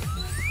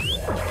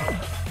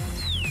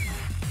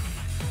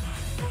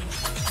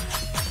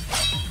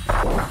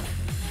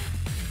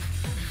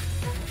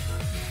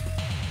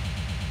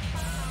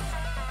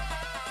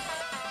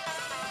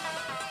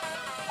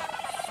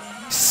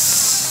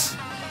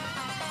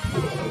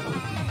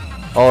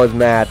 Oh, it's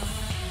mad.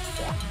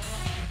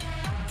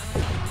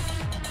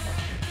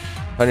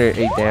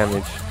 108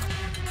 damage.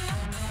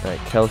 Alright,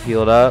 Kel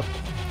healed up.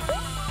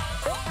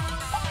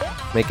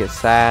 Make it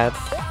sad.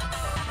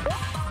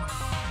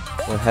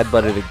 We'll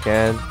headbutt it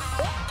again.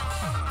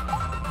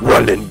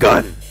 Run and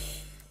gun!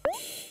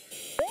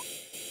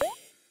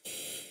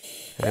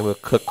 And we'll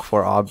cook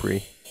for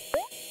Aubrey.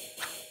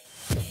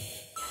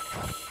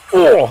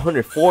 Oh,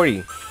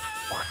 140!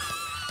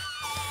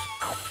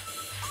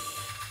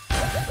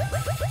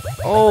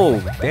 Oh,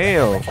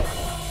 damn.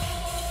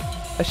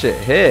 That shit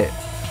hit.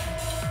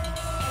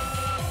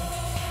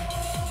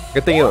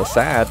 Good thing it was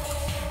sad.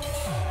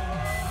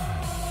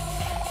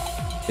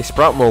 A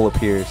sprout mole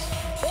appears.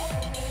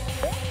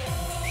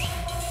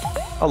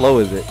 How low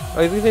is it?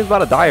 Oh, this thing's about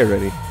to die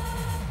already.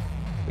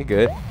 We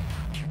good.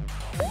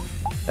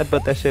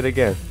 Headbutt that shit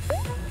again.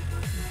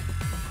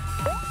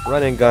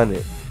 Run and gun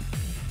it.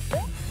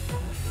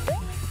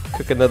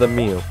 Cook another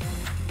meal.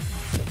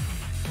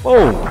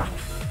 Oh!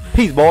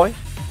 Peace, boy!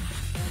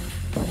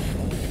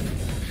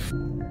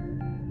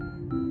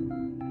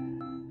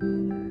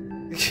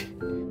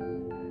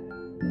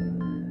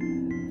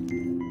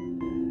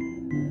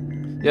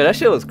 Yeah, that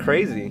shit was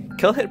crazy.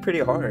 Kill hit pretty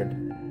hard.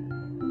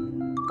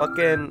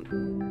 Fucking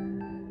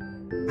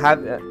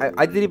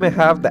I didn't even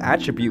have the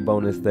attribute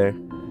bonus there.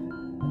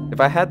 If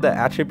I had the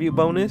attribute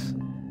bonus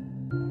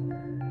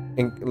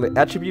and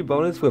attribute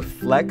bonus with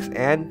flex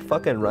and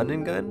fucking run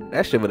and gun,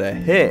 that shit would have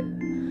hit.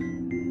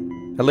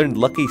 I learned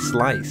Lucky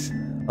Slice.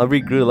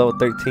 Aubrey grew to level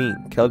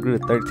 13. Kel grew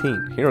to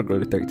 13. Hero grew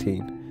to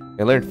 13.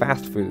 I learned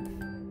fast food.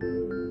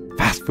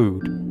 Fast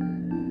food.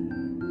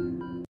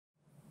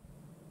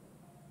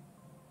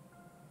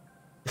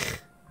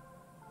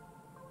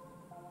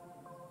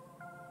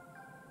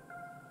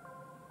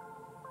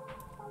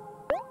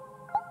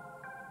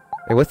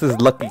 Hey, what's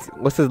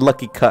this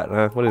lucky cut,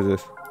 huh? What is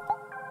this?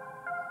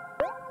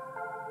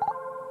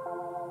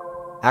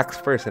 Axe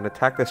first and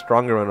attack the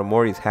stronger when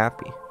Omori's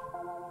happy.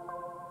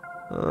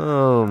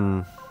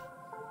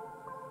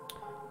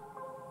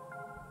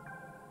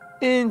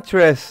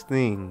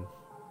 Interesting.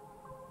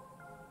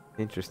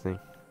 Interesting.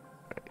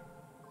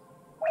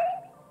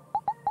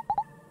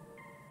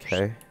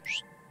 Okay.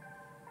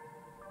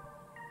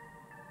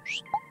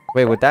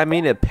 Wait, would that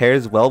mean it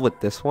pairs well with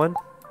this one?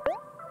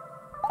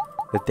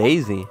 The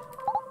Daisy.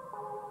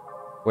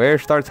 Where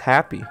starts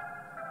happy?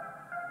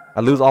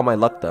 I lose all my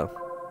luck though.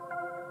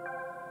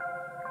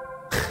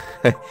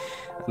 I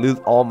lose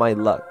all my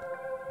luck.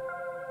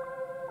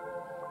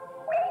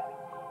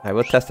 Alright,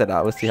 we'll test it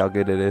out. We'll see how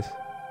good it is.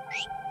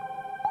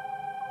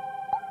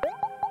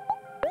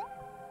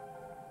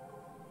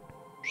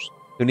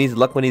 Who needs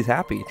luck when he's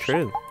happy?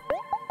 True.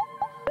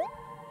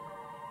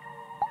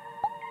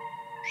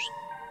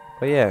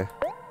 But yeah.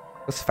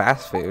 What's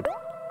fast food?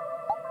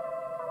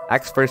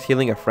 Axe first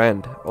healing a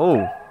friend.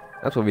 Oh,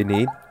 that's what we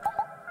need.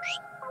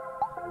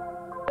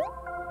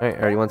 Alright,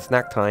 already want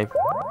snack time.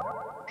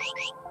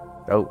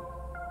 Oh.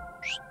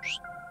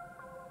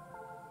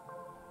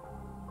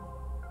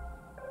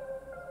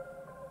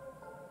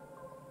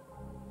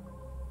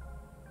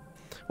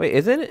 Wait,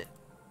 isn't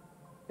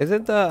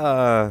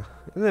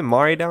it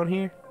Mari down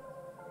here?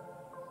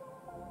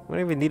 We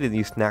don't even need to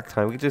use snack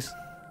time. We can just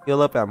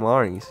heal up at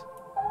Mari's.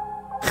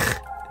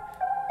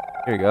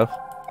 Here we go.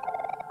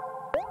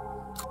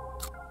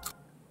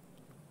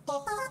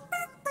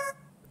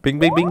 Bing,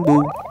 bing, bing,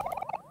 boom.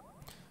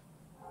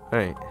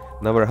 Alright,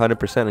 number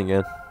 100%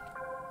 again.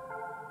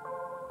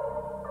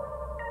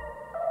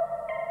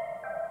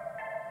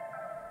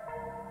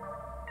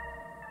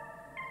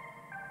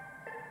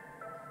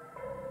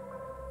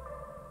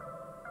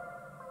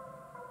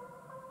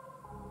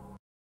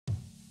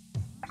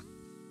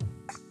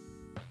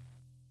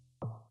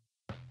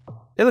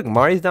 Hey, look,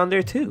 Mari's down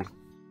there too.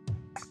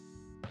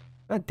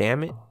 God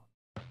damn it.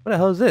 What the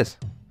hell is this?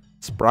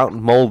 Sprout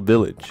Mole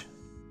Village.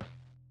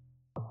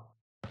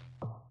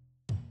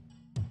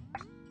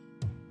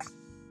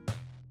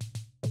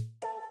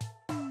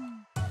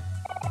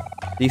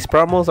 These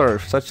sprout moles are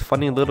such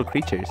funny little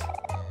creatures.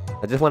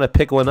 I just want to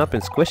pick one up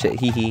and squish it,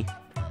 hee hee.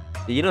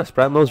 Do you know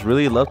sprout moles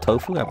really love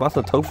tofu? I bought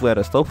some tofu at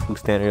a tofu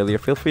stand earlier.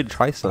 Feel free to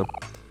try some.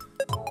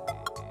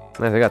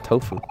 Nice, I got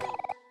tofu.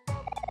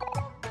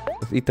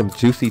 Let's eat them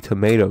juicy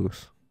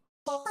tomatoes.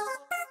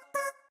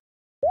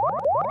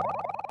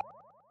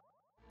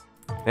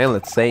 And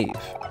let's save.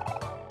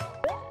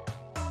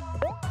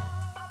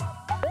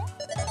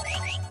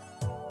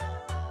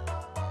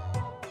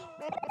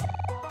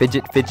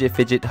 Fidget, fidget,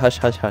 fidget, hush,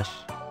 hush, hush.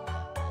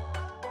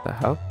 The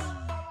hell?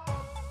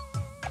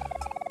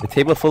 A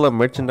table full of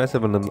merchandise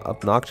of an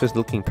obnoxious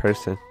looking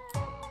person.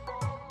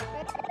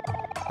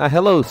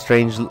 Hello,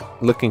 strange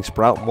looking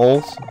sprout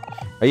moles.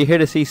 Are you here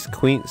to see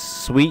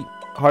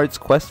Sweetheart's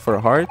quest for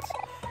hearts?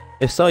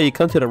 If so, you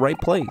come to the right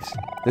place.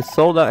 This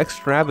sold out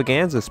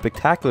extravaganza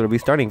spectacular will be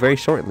starting very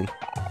shortly.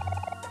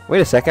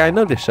 Wait a second, I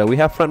know this show. We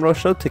have front row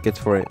show tickets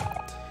for it.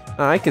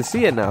 I can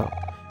see it now.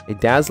 A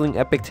dazzling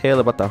epic tale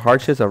about the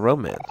hardships of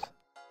romance.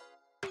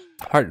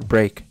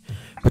 Heartbreak,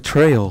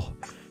 betrayal,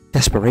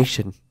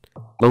 desperation,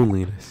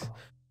 loneliness.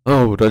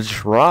 Oh, the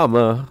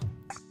drama.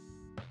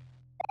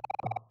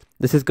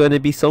 This is going to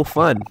be so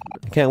fun.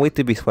 I can't wait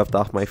to be swept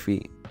off my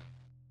feet.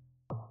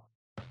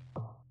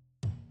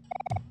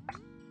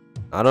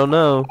 I don't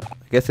know.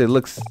 I guess it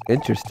looks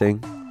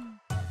interesting.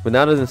 But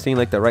now doesn't seem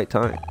like the right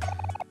time.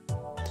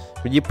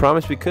 But you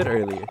promised we could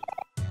earlier.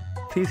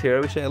 Please,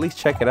 Hero, we should at least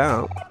check it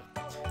out.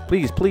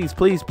 Please, please,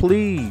 please,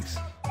 please.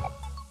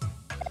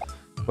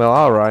 Well,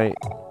 alright.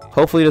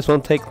 Hopefully this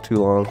won't take too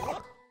long.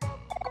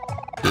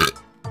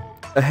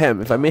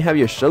 Ahem, if I may have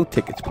your show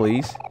tickets,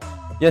 please.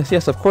 Yes,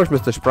 yes, of course,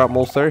 Mr. Sprout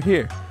Mole, sir.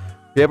 Here.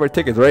 We have our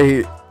tickets right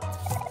here.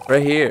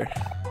 Right here.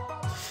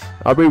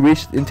 Aubrey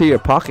reached into your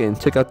pocket and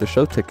took out the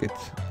show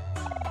tickets.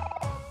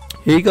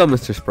 Here you go,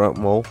 Mr. Sprout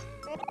Mole.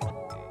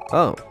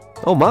 Oh.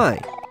 Oh my.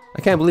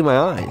 I can't believe my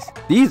eyes.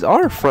 These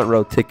are front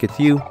row tickets.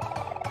 You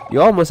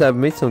all must have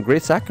made some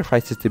great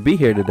sacrifices to be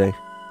here today.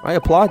 I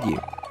applaud you.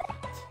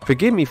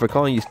 Forgive me for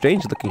calling you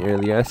strange looking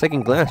earlier. At a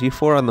second glance, you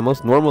four are the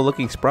most normal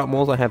looking sprout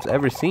moles I have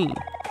ever seen.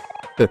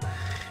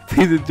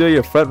 Please enjoy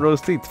your front row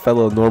seats,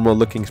 fellow normal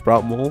looking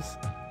sprout moles.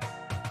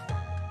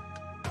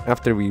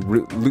 After we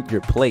loot your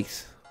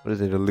place. What is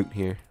there to loot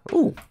here?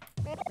 Ooh.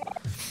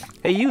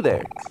 Hey, you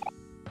there.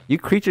 You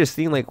creatures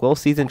seem like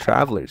well-seasoned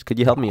travelers. Could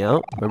you help me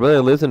out? My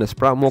brother lives in a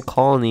sprout mole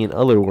colony in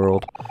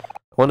Otherworld.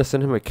 I want to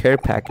send him a care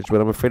package,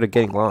 but I'm afraid of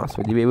getting lost.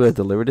 Would you be able to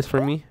deliver this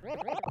for me?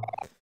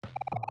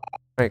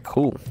 Alright,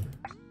 cool.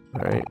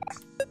 Alright.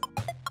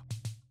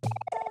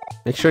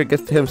 Make sure it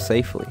gets to him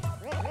safely.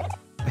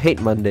 I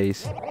hate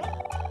Mondays.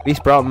 We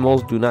sprout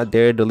moles do not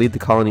dare to leave the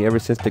colony ever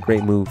since the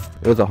Great Move.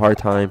 It was a hard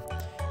time.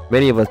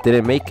 Many of us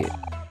didn't make it.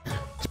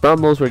 Sprout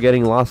moles were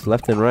getting lost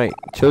left and right.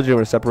 Children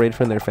were separated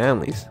from their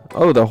families.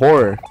 Oh, the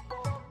horror.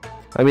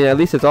 I mean, at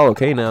least it's all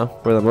okay now,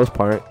 for the most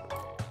part.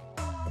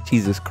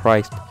 Jesus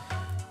Christ.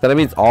 That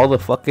means all the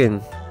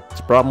fucking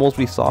sprout moles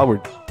we saw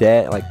were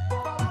dead, like,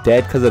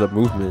 dead because of the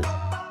movement.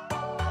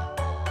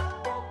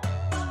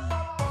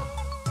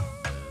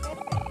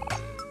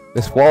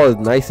 This wall is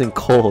nice and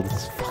cold.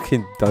 It's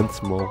fucking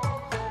dunce mole.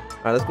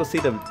 Alright, let's go see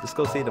the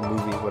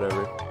movie,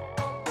 whatever.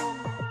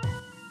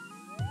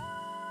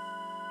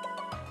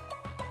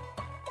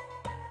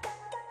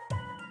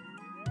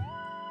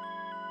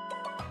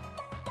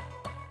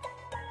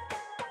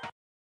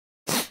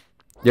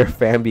 Your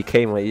fan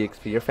became my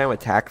EXP. Your fan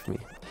attacked me.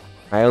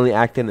 I only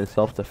acted in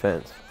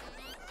self-defense.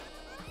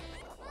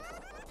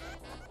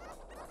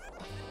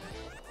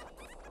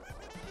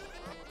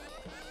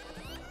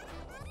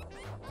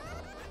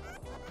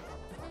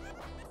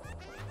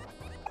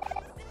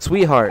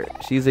 Sweetheart,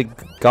 she's a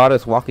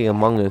goddess walking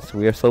among us.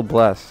 We are so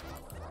blessed.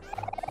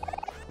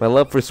 My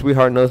love for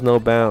Sweetheart knows no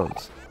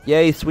bounds.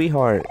 Yay,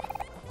 Sweetheart.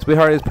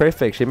 Sweetheart is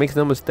perfect. She makes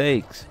no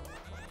mistakes.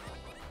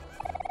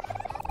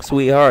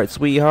 Sweetheart,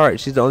 Sweetheart,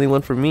 she's the only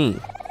one for me.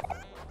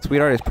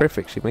 Sweetheart is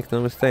perfect. She makes no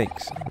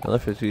mistakes. I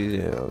love her.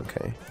 Yeah,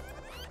 okay.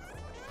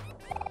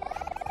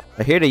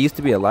 I hear there used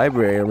to be a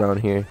library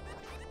around here,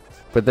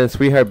 but then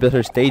Sweetheart built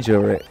her stage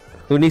over it.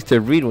 Who needs to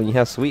read when you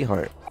have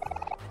Sweetheart?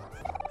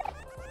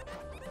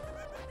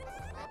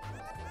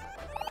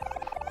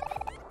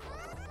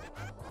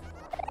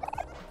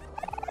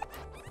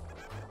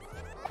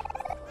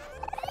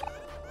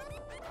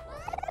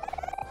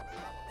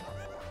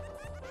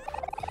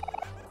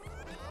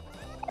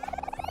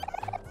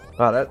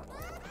 Wow, that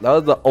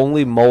was the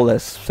only mole that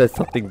said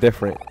something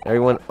different.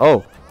 Everyone,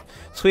 oh,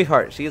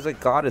 Sweetheart, she is a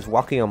goddess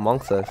walking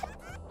amongst us.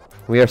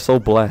 We are so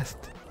blessed.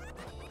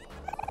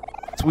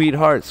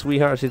 Sweetheart,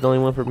 Sweetheart, she's the only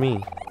one for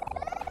me.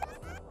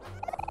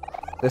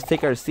 Let's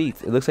take our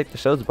seats. It looks like the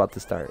show's about to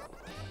start.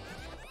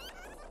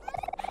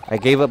 I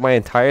gave up my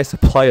entire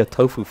supply of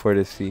tofu for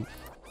this seat.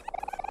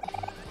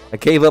 I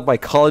gave up my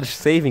college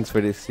savings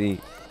for this seat.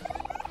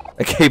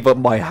 I gave up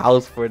my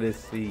house for this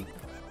seat.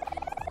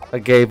 I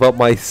gave up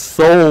my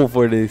soul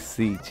for this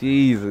seat.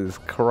 Jesus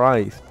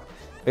Christ.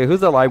 Hey,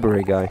 who's the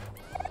library guy?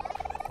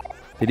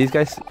 Did these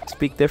guys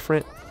speak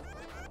different?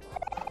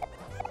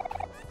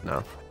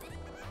 No.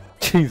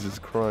 Jesus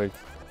Christ.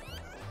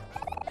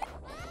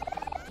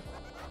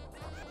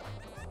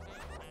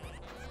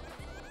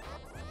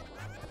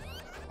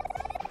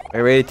 Are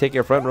you ready to take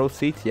your front row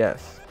seats?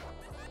 Yes.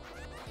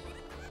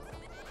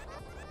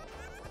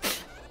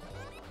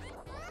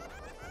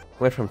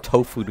 Went from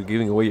tofu to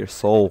giving away your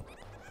soul.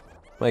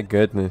 My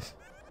goodness.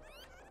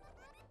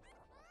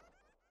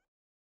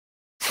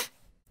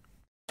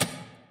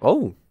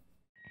 Oh.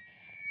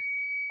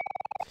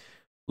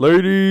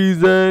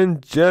 Ladies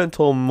and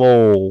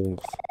gentlemen,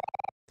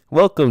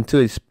 welcome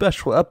to a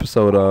special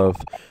episode of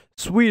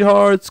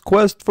Sweetheart's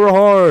Quest for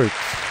Hearts.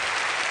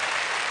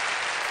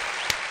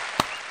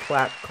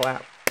 Clap,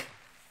 clap.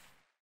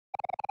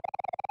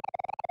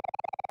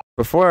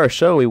 Before our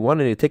show, we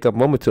wanted to take a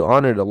moment to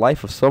honor the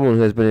life of someone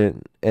who has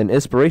been an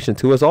inspiration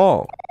to us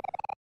all.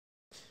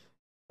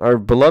 Our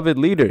beloved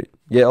leader,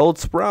 yet old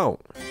Sprout.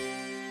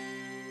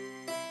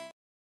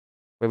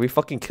 Wait, we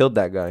fucking killed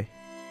that guy.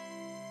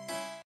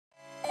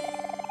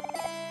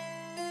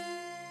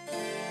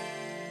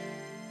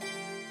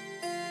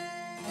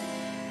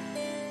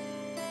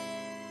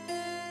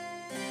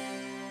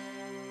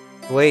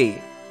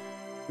 Wait,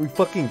 we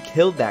fucking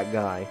killed that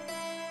guy.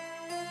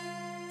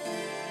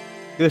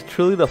 He was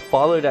truly the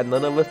father that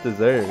none of us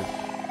deserved.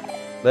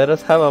 Let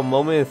us have a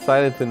moment in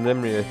silence in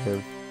memory of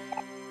him.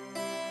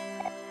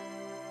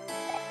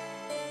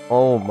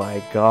 Oh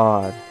my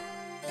God.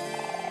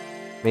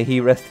 May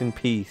he rest in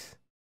peace.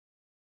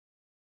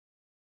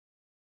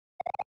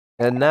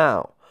 And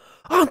now,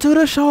 on to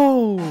the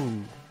show!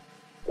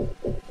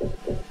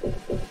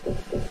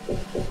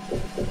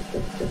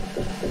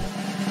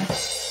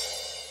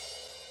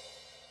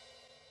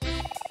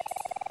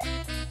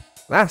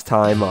 Last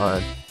time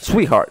on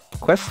Sweetheart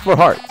Quest for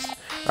Hearts,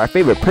 our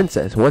favorite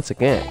princess once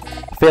again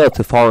failed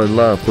to fall in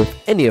love with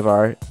any of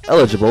our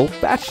eligible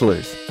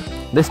bachelors.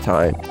 This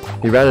time,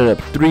 we rounded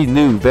up 3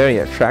 new very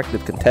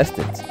attractive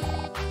contestants.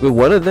 Will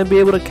one of them be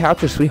able to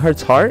capture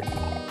Sweetheart's heart?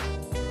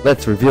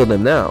 Let's reveal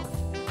them now.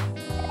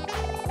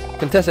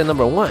 Contestant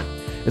number 1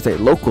 is a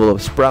local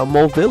of Sprout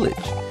Mole Village.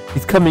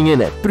 He's coming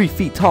in at 3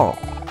 feet tall.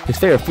 His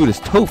favorite food is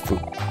tofu.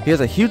 He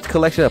has a huge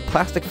collection of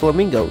plastic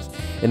flamingos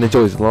and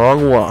enjoys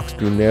long walks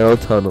through narrow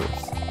tunnels.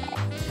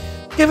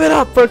 Give it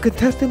up for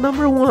contestant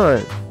number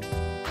 1.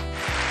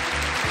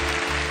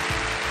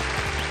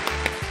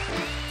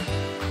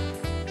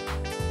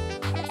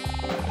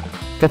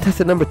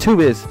 Contestant number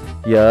 2 is,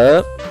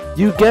 yup,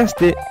 you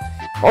guessed it,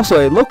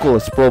 also a local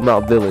of Sprout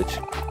Mount Village.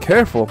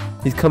 Careful,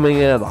 he's coming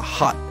in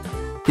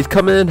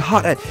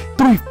hot at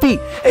 3 feet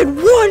and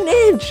 1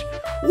 inch!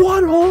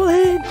 1 whole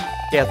inch!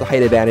 He has the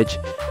height advantage.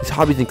 His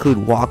hobbies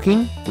include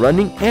walking,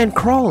 running, and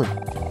crawling.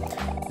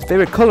 His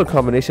favorite color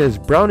combination is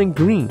brown and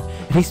green,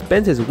 and he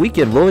spends his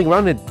weekend rolling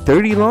around in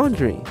dirty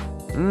laundry.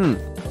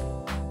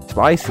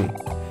 Spicy.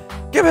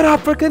 Give it up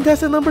for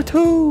contestant number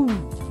 2!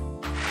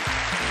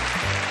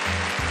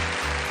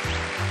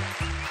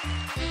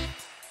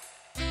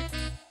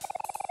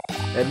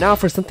 And now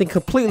for something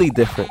completely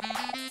different.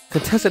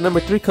 Contestant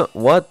number 3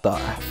 what the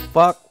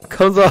fuck?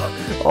 Comes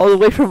all the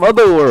way from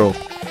Otherworld.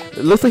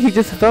 It looks like he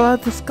just fell out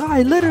of the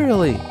sky,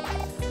 literally.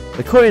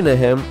 According to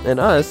him and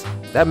us,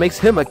 that makes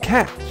him a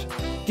catch.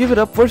 Give it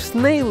up for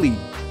Snaily.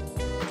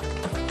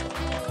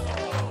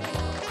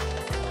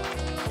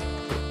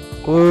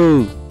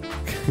 Woo.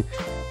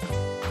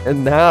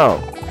 And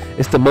now,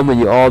 it's the moment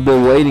you all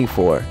been waiting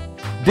for.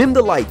 Dim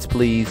the lights,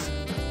 please.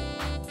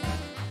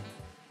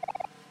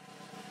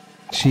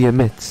 She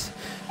emits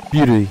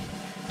beauty.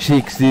 She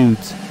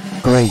exudes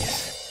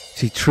grace.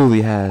 She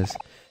truly has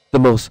the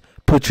most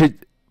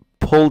putrid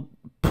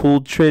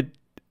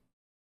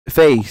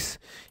face.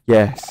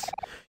 Yes,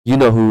 you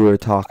know who we're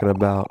talking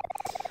about.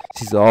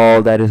 She's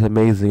all that is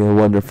amazing and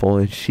wonderful,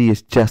 and she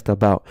is just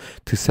about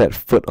to set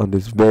foot on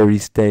this very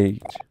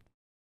stage.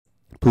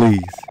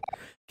 Please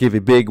give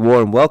a big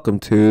warm welcome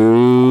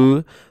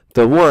to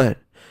the one,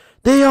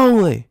 the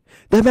only,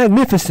 the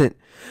magnificent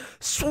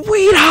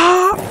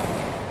Sweetheart!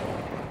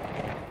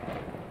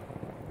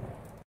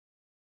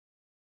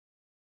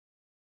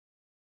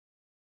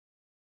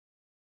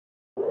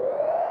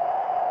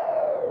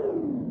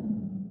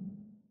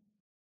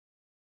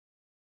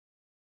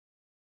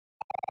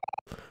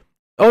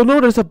 Oh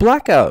no, there's a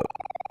blackout.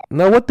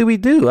 Now what do we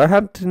do? I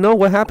have to know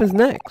what happens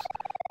next.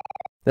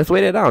 Let's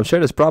wait it out. I'm sure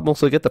this problem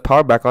will get the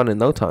power back on in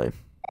no time.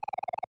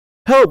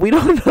 Help, we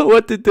don't know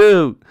what to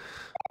do.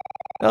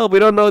 Help, we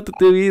don't know what to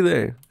do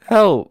either.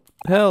 Help,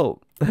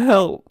 help,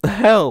 help,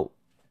 help.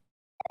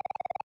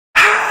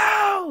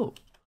 Help!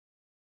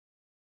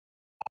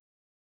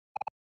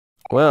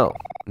 Well,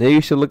 maybe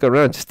you should look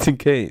around just in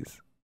case.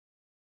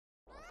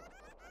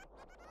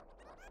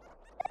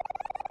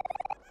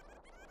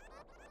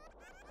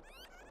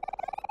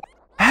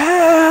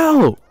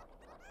 Help!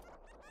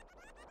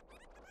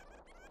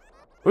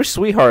 Where's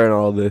Sweetheart in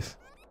all this?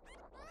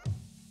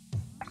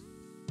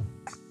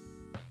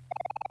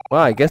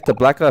 Well, I guess the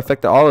blackout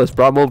affected all of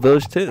Sproutmole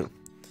Village too.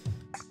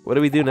 What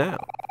do we do now?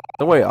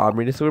 Don't worry,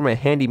 Omori. This is where my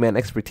handyman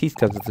expertise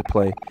comes into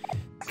play.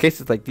 In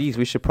cases like these,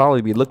 we should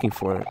probably be looking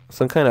for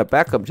some kind of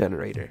backup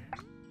generator.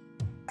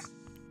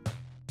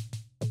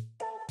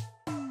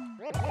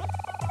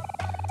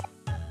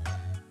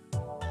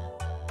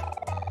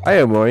 Hi,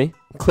 Omori.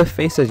 Cliff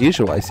face as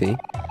usual, I see.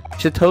 You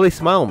should totally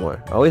smile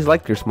more. I always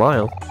liked your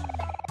smile.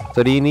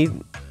 So do you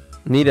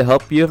need to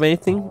help you if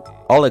anything?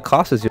 All it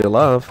costs is your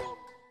love.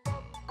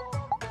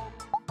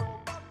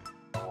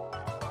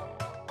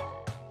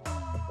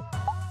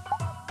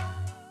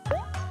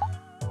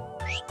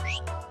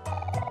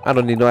 I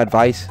don't need no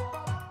advice.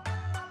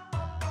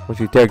 Don't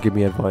you dare give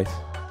me advice.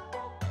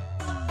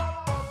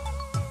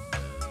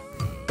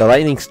 The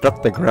lightning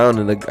struck the ground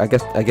and I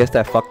guess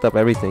that fucked up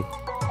everything.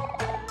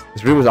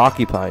 This room is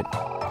occupied.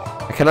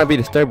 I cannot be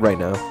disturbed right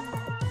now.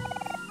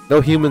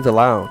 No humans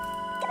allowed.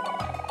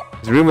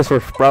 This room is for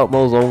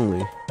Sproutmoles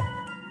only.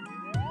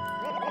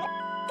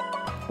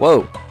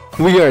 Whoa.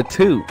 We are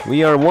two.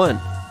 We are one.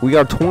 We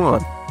are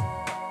Twan.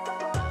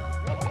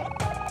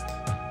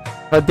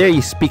 How dare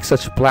you speak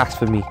such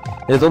blasphemy?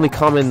 It is only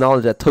common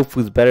knowledge that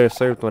tofu is better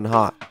served when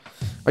hot.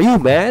 Are you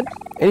mad?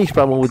 Any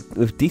Sproutmole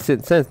with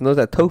decent sense knows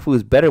that tofu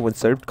is better when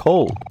served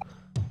cold.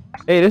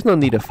 Hey, there's no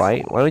need to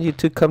fight. Why don't you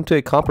two come to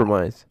a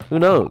compromise? Who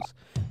knows?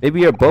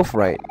 Maybe you're both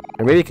right.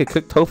 Or maybe you could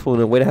cook tofu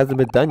in a way that hasn't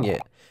been done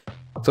yet.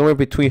 Somewhere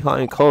between hot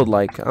and cold,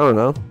 like, I don't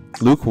know,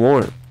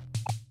 lukewarm.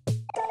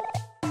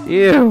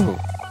 Ew.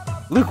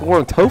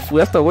 Lukewarm tofu?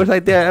 That's the worst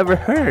idea I ever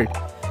heard.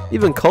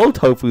 Even cold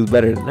tofu is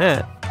better than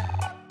that.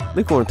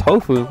 Lukewarm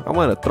tofu? I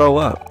want to throw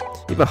up.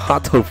 Even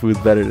hot tofu is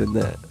better than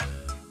that.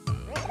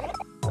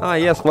 Ah,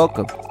 yes,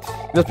 welcome.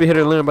 You must be here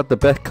to learn about the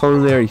best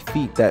culinary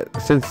feat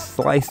that since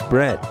sliced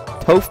bread.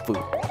 Tofu.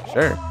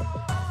 Sure.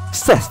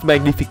 C'est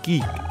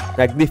magnifique.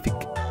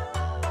 Magnifique.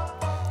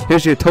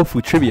 Here's your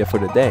tofu trivia for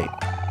the day.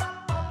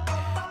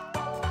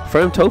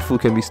 Firm tofu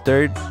can be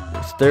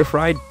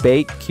stir-fried,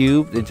 baked,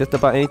 cubed, and just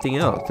about anything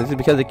else. This is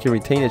because it can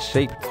retain its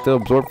shape and still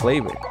absorb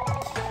flavor.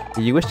 If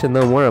you wish to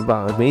know more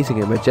about amazing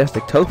and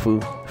majestic tofu,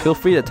 feel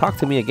free to talk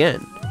to me again.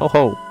 Ho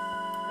ho.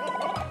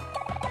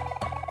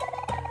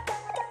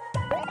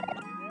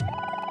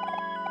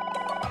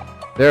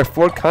 There are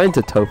 4 kinds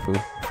of tofu: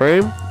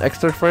 firm,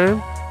 extra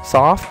firm,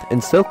 soft,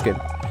 and silken.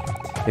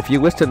 If you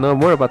wish to know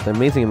more about the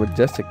amazing and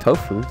majestic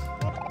tofu,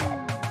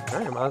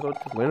 I might as well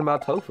just learn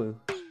about tofu.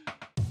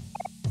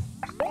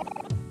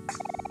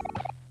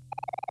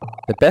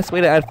 The best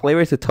way to add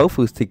flavors to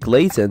tofu is to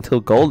glaze it until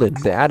golden,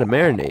 then add a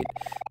marinade.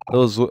 It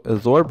will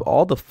absorb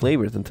all the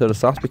flavors until the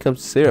sauce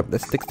becomes syrup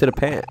that sticks to the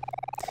pan.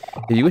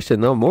 If you wish to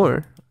know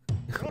more,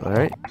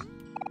 alright.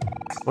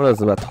 What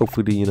else about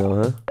tofu do you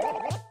know, huh?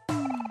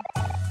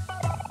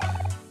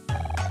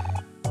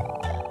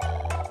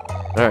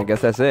 Alright, I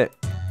guess that's it.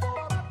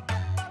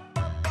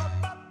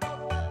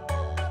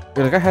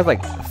 The guy has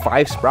like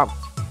 5 sprouts.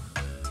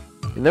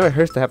 It never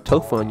hurts to have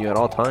tofu on you at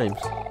all times.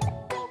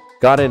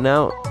 Got it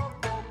now.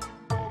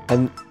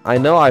 And I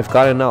know I've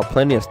gotten out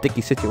plenty of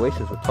sticky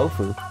situations with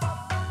tofu.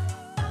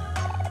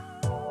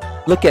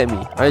 Look at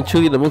me. I am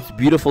truly the most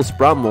beautiful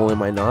Sproutmole,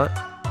 am I not?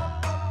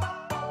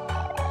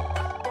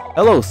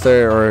 Hello,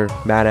 sir or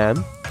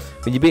madam.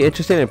 Would you be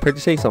interested in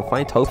purchasing some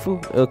fine tofu?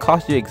 It will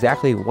cost you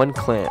exactly 1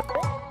 clam.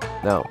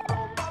 No.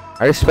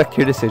 I respect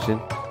your decision.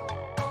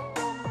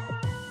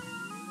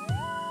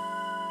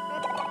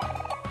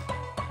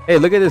 Hey,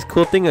 look at this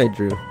cool thing I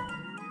drew.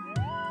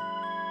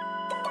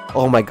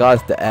 Oh my god,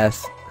 it's the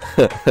S.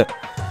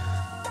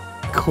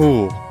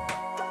 Cool.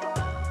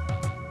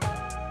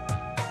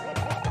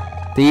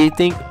 Do you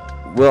think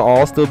we'll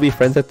all still be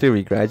friends after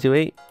we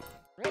graduate?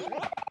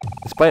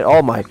 Despite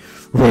all my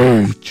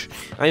rage,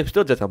 I am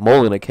still just a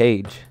mole in a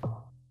cage.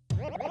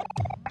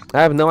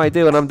 I have no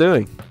idea what I'm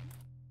doing.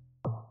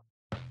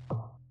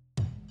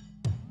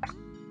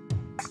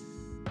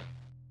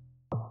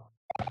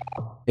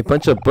 A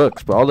bunch of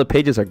books, but all the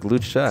pages are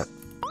glued shut.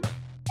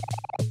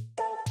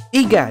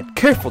 Egad,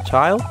 careful,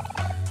 child!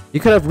 You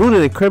could have ruined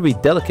an incredibly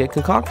delicate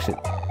concoction.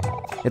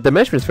 If the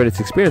measurements for this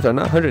experiment are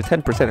not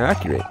 110%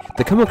 accurate,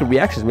 the chemical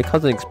reactions may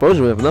cause an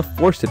explosion with enough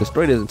force to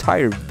destroy this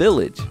entire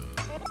village.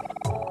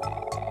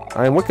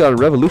 I am working on a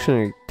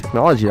revolutionary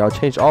technology that will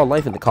change all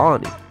life in the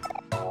colony.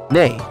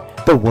 Nay,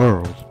 the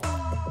world.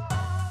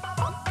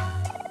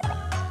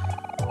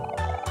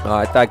 Oh,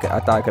 I thought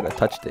I could have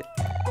touched it.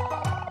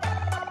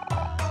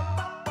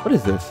 What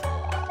is this?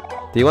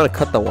 Do you want to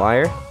cut the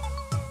wire?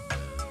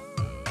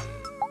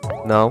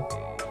 No.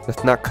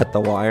 Let's not cut the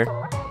wire.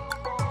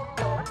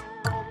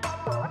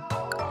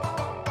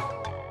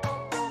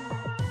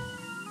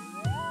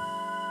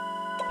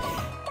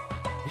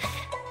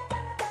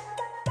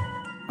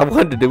 I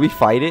wonder, did we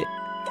fight it?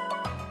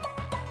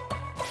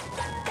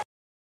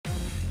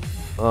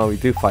 Oh, we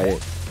do fight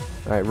it.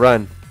 Alright,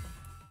 run.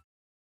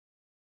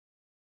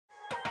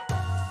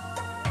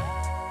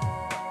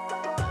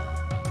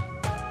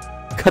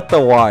 Cut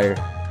the wire.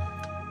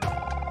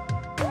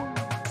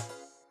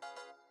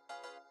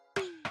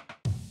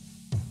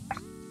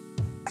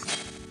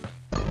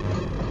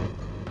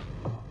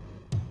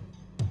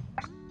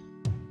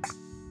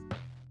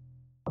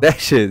 That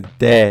shit is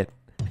dead.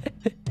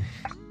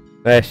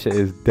 That shit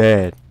is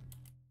dead.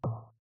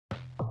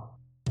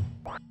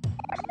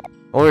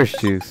 Orange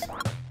juice.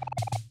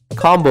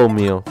 Combo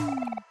meal.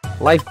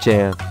 Life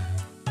jam.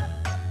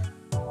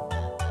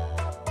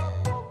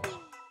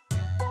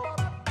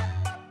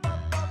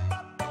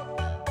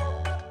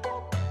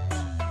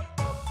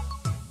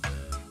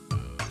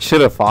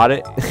 Should have fought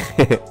it.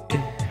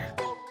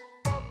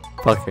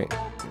 Fuck it.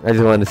 I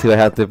just wanted to see what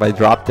happens if I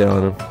dropped it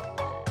on him.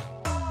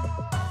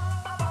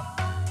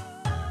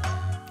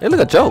 Hey, look,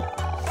 a joke.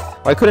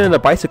 Why couldn't a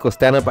bicycle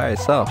stand up by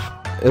itself?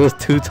 It was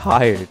too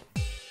tired.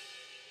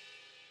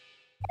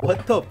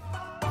 What the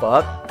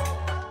fuck?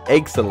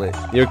 Excellent.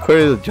 You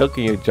recorded a joke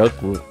in your joke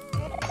room.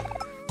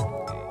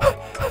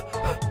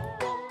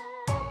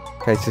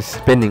 Guy's just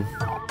spinning.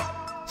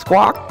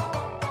 Squawk!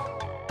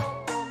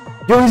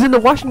 Yo, he's in the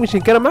washing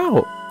machine. Get him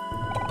out.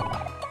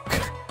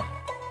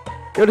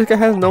 Yo, this guy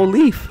has no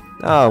leaf.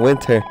 Ah,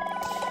 winter.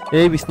 It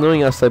may be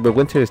snowing outside, but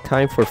winter is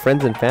time for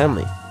friends and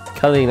family.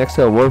 Cuddling next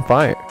to a warm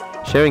fire.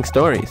 Sharing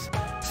stories.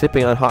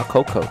 Sipping on hot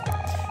cocoa.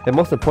 And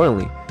most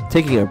importantly,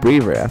 taking a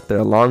breather after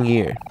a long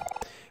year.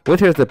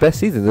 Winter is the best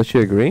season, don't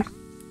you agree?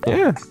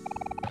 Yeah.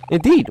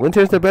 Indeed,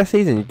 winter is the best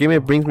season. Your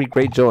gift brings me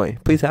great joy.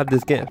 Please have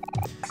this gift.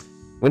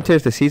 Winter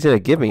is the season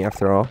of giving,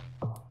 after all.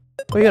 Oh,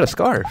 you got a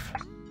scarf.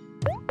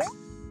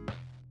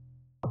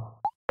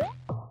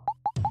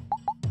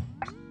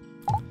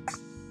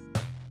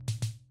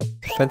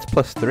 Defense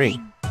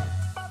 +3.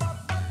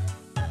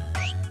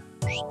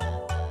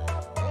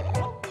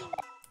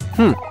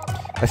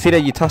 I see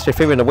that you tossed your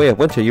favorite in the way of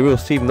winter. You will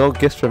receive no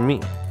gifts from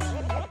me.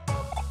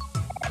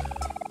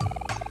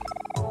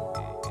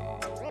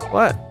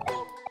 What?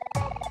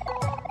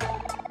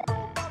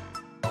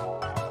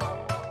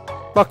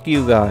 Fuck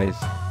you guys.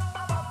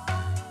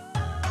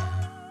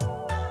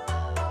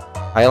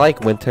 I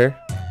like winter.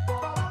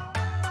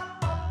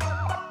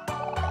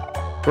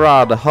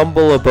 Gra, the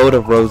humble abode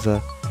of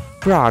Rosa.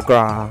 Gra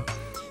gra.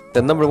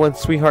 The #1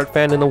 sweetheart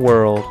fan in the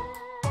world.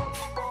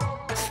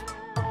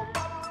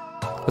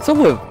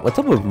 What's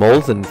up with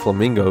moles and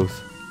flamingos?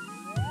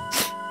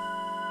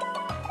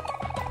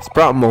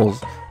 Sprout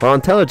moles, while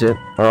intelligent,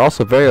 are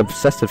also very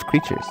obsessive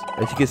creatures.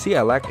 As you can see,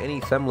 I lack any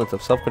semblance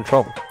of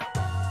self-control.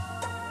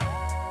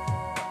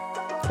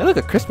 Hey, look,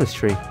 a Christmas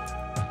tree.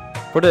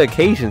 For the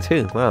occasion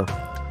too, wow.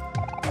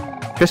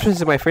 Christmas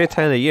is my favorite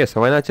time of the year,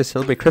 so why not just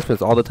celebrate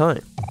Christmas all the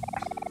time?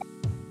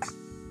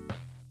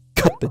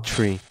 Cut the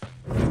tree.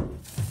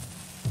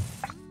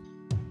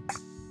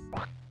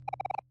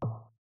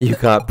 You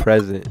got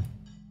present.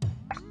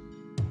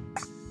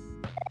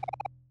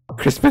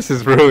 Christmas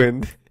is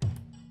ruined.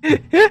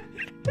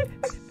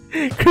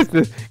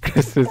 Christmas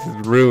is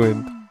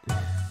ruined.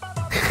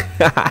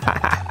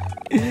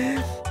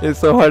 It's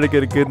so hard to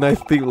get a good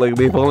night's sleep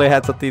lately. If only I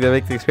had something to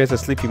make the experience of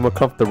sleeping more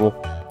comfortable.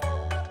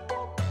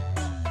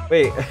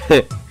 Wait,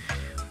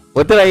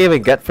 what did I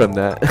even get from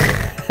that?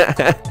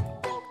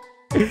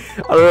 I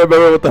don't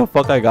remember what the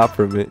fuck I got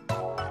from it.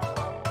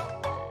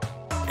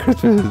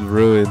 Christmas is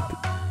ruined.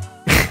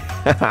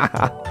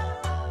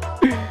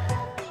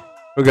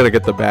 We're gonna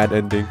get the bad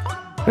ending.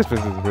 Christmas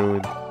is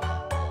ruined.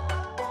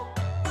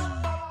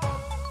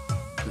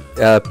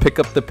 Pick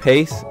up the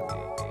pace.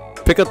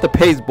 Pick up the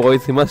pace,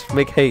 boys. We must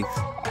make haste.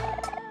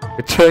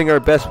 We're trying our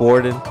best,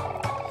 Warden.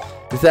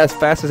 This is as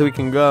fast as we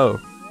can go.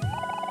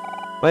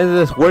 Why isn't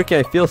this working?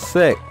 I feel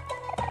sick.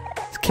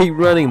 Let's keep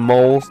running,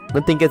 moles.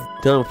 Nothing gets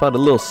done without a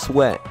little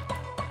sweat.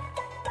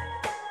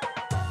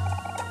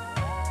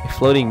 A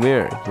floating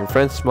mirror. Your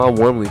friends smile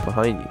warmly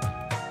behind you.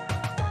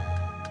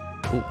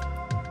 Ooh.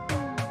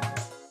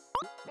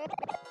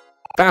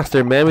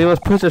 Faster, man. We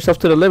must push ourselves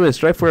to the limit.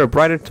 Strive for a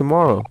brighter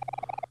tomorrow.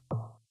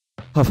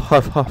 Huff,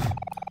 huff, huff.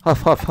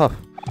 Huff, huff, huff.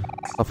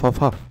 Huff, huff,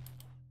 huff.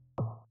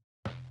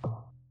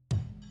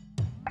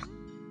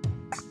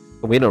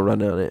 We don't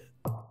run on it.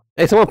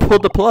 Hey, someone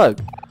pulled the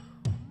plug.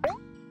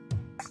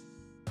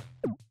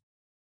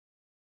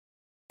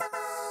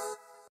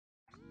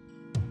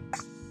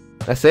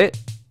 That's it?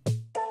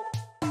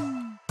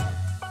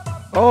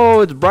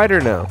 Oh, it's brighter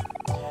now.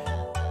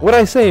 What'd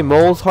I say,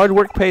 moles? Hard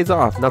work pays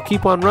off. Now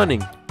keep on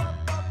running.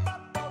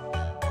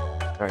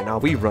 Alright, now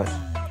we run.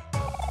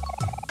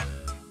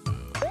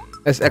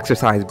 Let's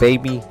exercise,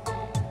 baby.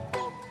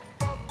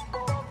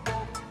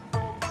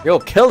 Yo,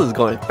 Kill is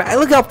going fast.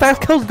 Look how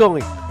fast Kill's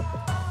going.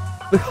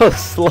 Look how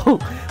slow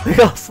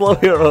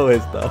Hero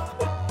is, though.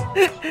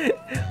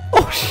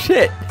 Oh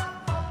shit!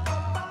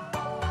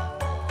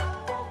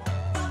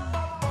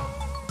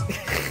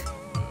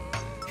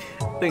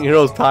 I think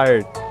Hero's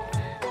tired.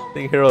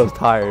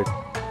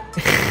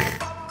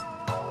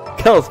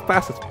 Kill's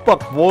fast as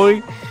fuck,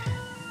 boy.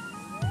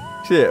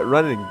 Shit,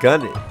 running and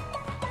gunning.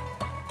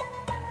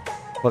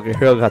 Fucking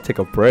Hero gotta take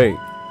a break.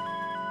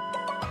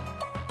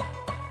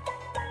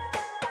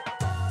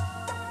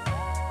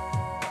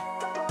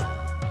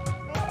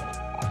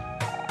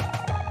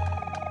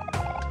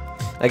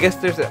 I guess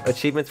there's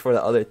achievements for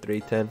the other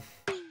 310.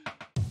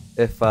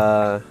 If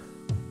there's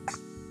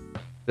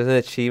an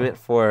achievement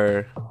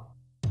for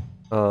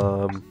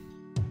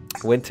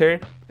winter,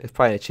 It's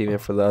probably an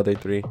achievement for the other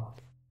 3.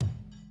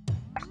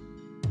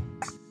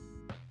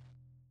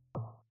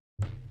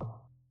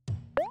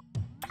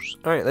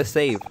 Alright, let's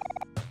save.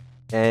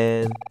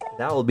 And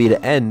that will be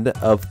the end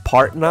of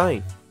part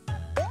 9.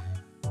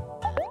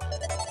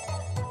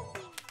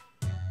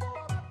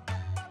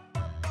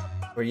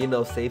 Or you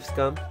know, save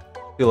scum.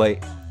 Too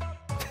late.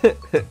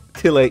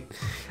 Too late.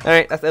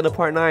 Alright, that's the end of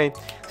part 9.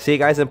 See you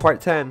guys in part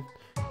 10.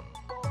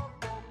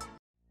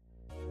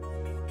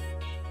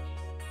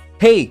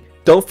 Hey,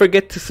 don't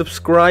forget to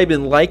subscribe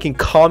and like and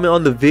comment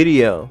on the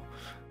video.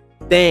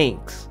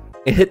 Thanks.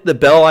 And hit the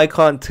bell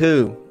icon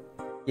too.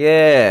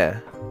 Yeah.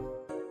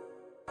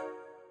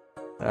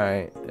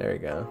 Alright, there we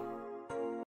go.